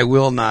 I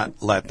will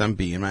not let them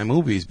be in my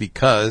movies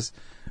because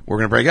we're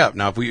going to break up.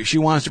 Now, if she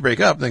wants to break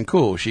up, then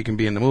cool. She can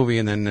be in the movie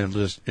and then it'll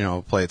just,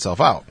 play itself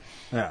out.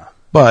 Yeah.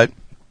 But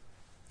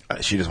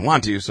she doesn't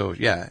want to, so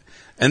yeah.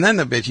 And then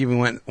the bitch even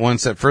went one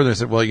step further and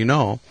said, well, you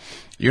know,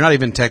 you're not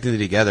even technically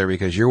together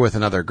because you're with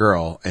another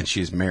girl and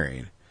she's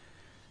married.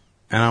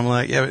 And I'm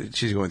like, yeah, but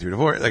she's going through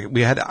divorce. Like,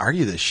 we had to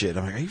argue this shit.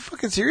 I'm like, are you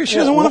fucking serious? She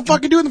doesn't want to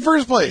fucking do it in the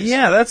first place.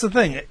 Yeah, that's the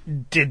thing.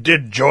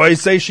 Did Joy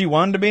say she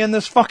wanted to be in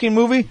this fucking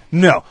movie?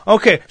 No.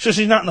 Okay, so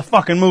she's not in the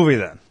fucking movie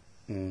then.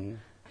 Mm-hmm.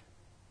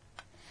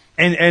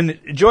 And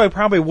Joy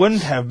probably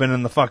wouldn't have been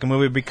in the fucking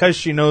movie because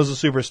she knows the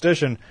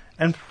superstition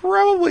and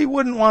probably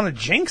wouldn't want to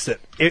jinx it,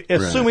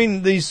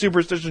 assuming the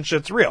superstition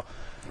shit's real.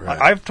 Right.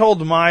 I've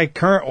told my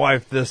current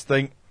wife this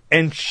thing,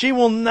 and she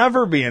will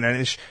never be in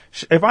it.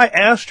 If I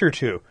asked her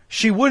to,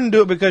 she wouldn't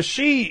do it because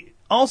she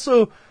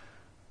also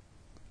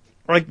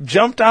like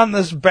jumped on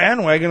this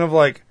bandwagon of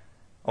like,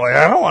 oh,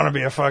 I don't want to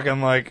be a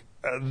fucking like,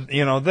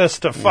 this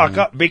to fuck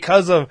up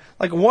because of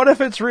like, what if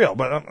it's real?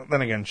 But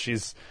then again,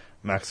 she's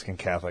Mexican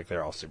Catholic.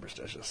 They're all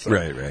superstitious. So,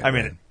 right. I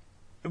mean,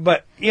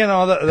 but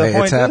the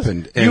point it's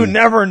happened. Is, you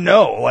never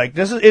know. Like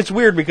it's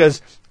weird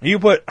because you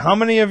put how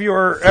many of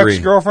your 3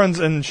 ex-girlfriends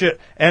and shit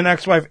and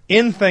ex-wife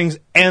in things,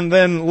 and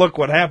then look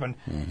what happened.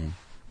 Mm-hmm.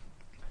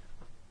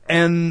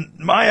 And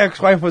my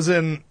ex-wife was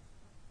in.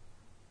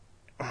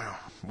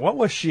 What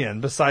was she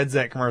in besides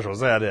that commercial?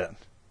 Was that it?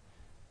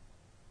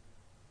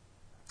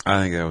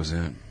 I think that was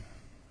it.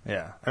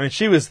 Yeah, I mean,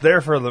 she was there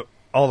for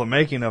all the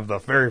making of the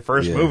very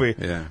first movie.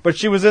 Yeah. But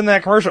she was in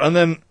that commercial, and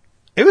then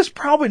it was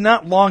probably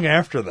not long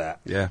after that.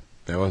 Yeah,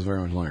 that was very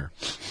much longer.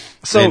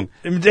 So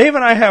Dave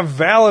and I have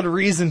valid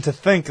reason to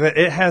think that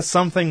it has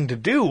something to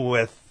do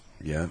with.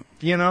 Yeah.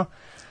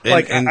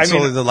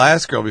 The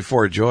last girl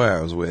before Joy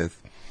I was with,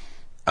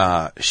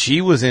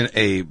 she was in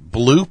a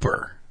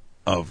blooper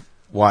of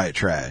Wyatt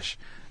Trash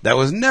that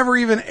was never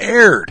even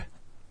aired.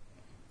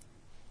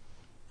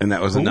 And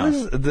that was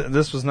enough.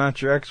 This was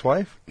not your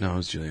ex-wife? No, it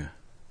was Julia.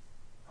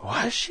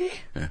 Was she?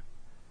 Yeah.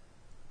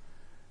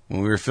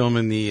 When we were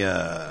filming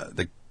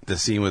the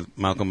scene with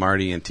Malcolm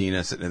Marty and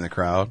Tina sitting in the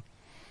crowd,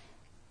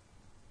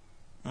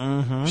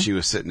 she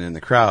was sitting in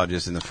the crowd,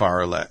 just in the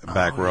far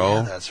back row.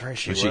 Yeah, that's right.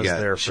 She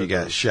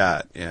got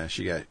shot. Yeah,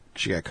 she got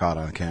caught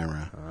on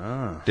camera.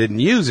 Oh. Didn't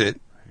use it.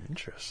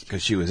 Interesting.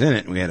 Because she was in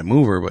it, and we had to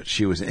move her, but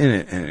she was in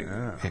it,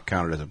 and it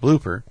counted as a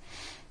blooper.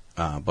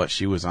 But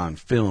she was on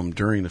film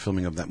during the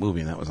filming of that movie,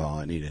 and that was all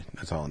I needed.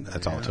 That's all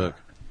it took.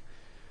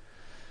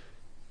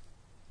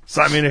 So,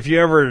 I mean, if you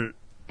ever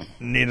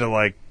need to,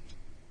 like,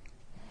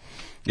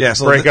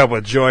 so break up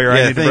with Joy, or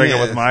I need to break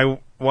up with my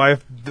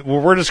wife,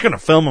 we're just going to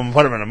film them and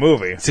put them in a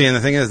movie. See, and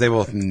the thing is, they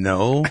both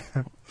know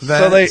that.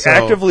 So they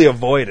actively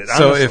avoid it,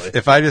 honestly. So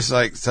if I just,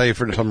 like, tell you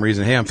for some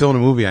reason, hey, I'm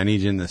filming a movie, I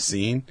need you in this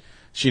scene,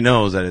 she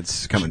knows that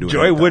it's coming to it.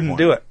 Joy wouldn't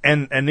do it,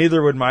 and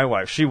neither would my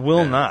wife. She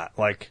will not.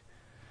 Like,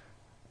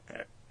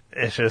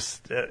 it's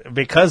just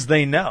because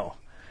they know.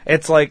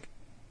 It's like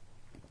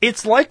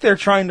they're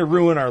trying to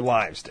ruin our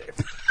lives, Dave.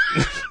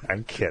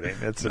 I'm kidding.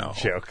 It's a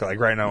joke. Like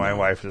right now, my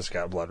wife just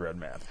got blood red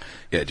mad.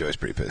 Yeah, Joy's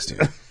pretty pissed too.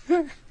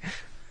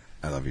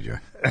 I love you, Joy.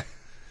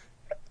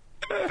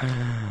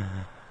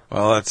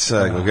 Well, let's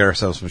go get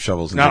ourselves some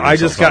shovels. No, I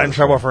just got in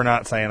trouble for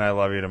not saying I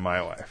love you to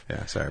my wife.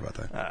 Yeah, sorry about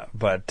that.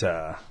 But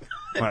I'm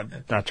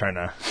not trying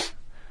to.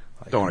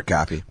 Don't want to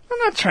copy. I'm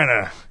not trying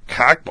to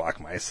cock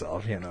block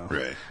myself,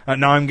 Right.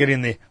 Now I'm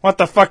getting what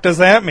the fuck does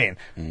that mean?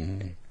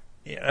 Mm-hmm.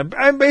 Yeah,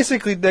 I'm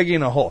basically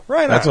digging a hole.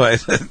 Right. That's why I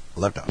said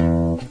left out.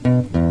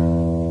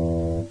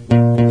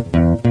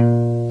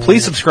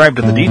 Please subscribe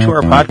to the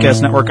D2R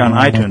Podcast Network on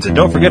iTunes, and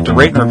don't forget to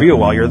rate and review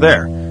while you're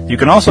there. You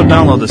can also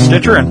download the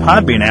Stitcher and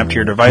Podbean app to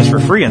your device for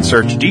free and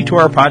search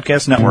D2R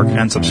Podcast Network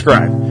and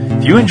subscribe.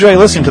 If you enjoy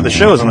listening to the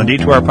shows on the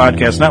D2R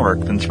Podcast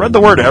Network, then spread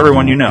the word to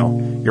everyone you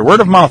know. Your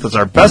word of mouth is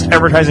our best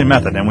advertising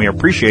method, and we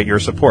appreciate your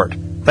support.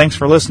 Thanks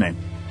for listening.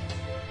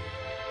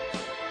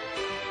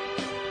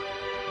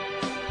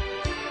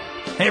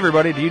 Hey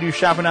everybody, do you do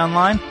shopping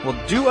online? Well,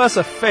 do us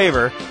a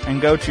favor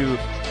and go to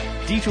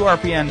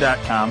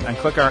d2rpn.com and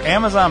click our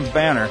Amazon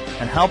banner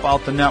and help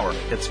out the network.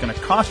 It's going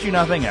to cost you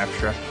nothing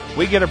extra.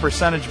 We get a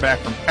percentage back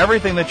from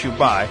everything that you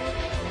buy.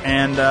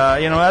 And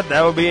you know what?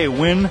 That would be a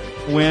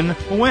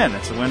win-win-win.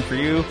 It's a win for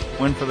you,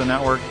 win for the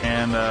network,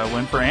 and a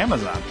win for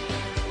Amazon.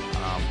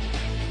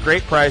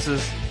 Great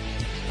prices,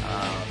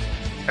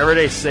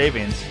 everyday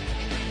savings,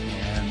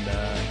 and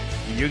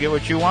you get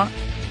what you want,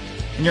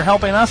 and you're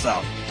helping us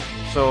out.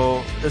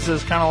 So this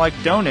is kind of like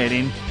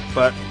donating,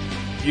 but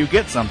you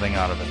get something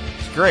out of it.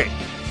 It's great.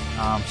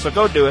 So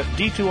go do it,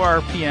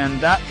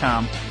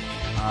 d2rpn.com.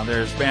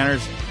 There's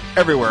banners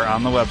everywhere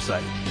on the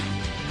website.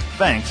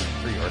 Thanks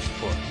for your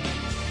support.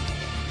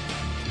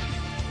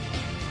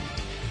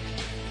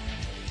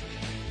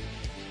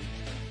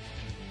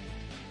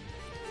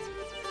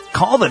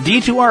 Call the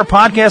D2R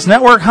Podcast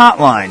Network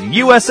hotline,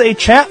 USA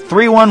Chat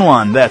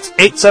 311. That's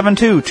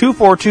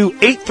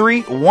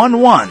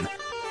 872-242-8311.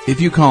 If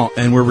you call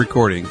and we're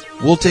recording,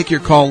 we'll take your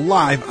call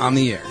live on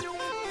the air.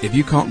 If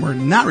you call and we're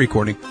not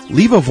recording,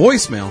 leave a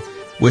voicemail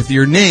with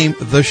your name,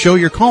 the show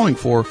you're calling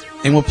for,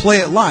 and we'll play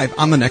it live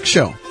on the next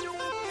show.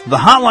 The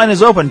hotline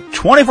is open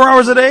 24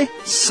 hours a day,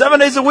 7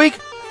 days a week,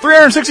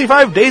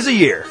 365 days a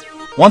year.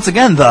 Once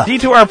again, the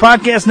D2R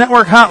Podcast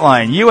Network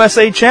hotline,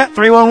 USA Chat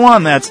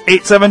 311. That's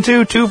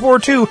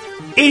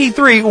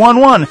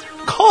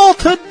 872-242-8311. Call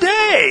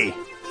today!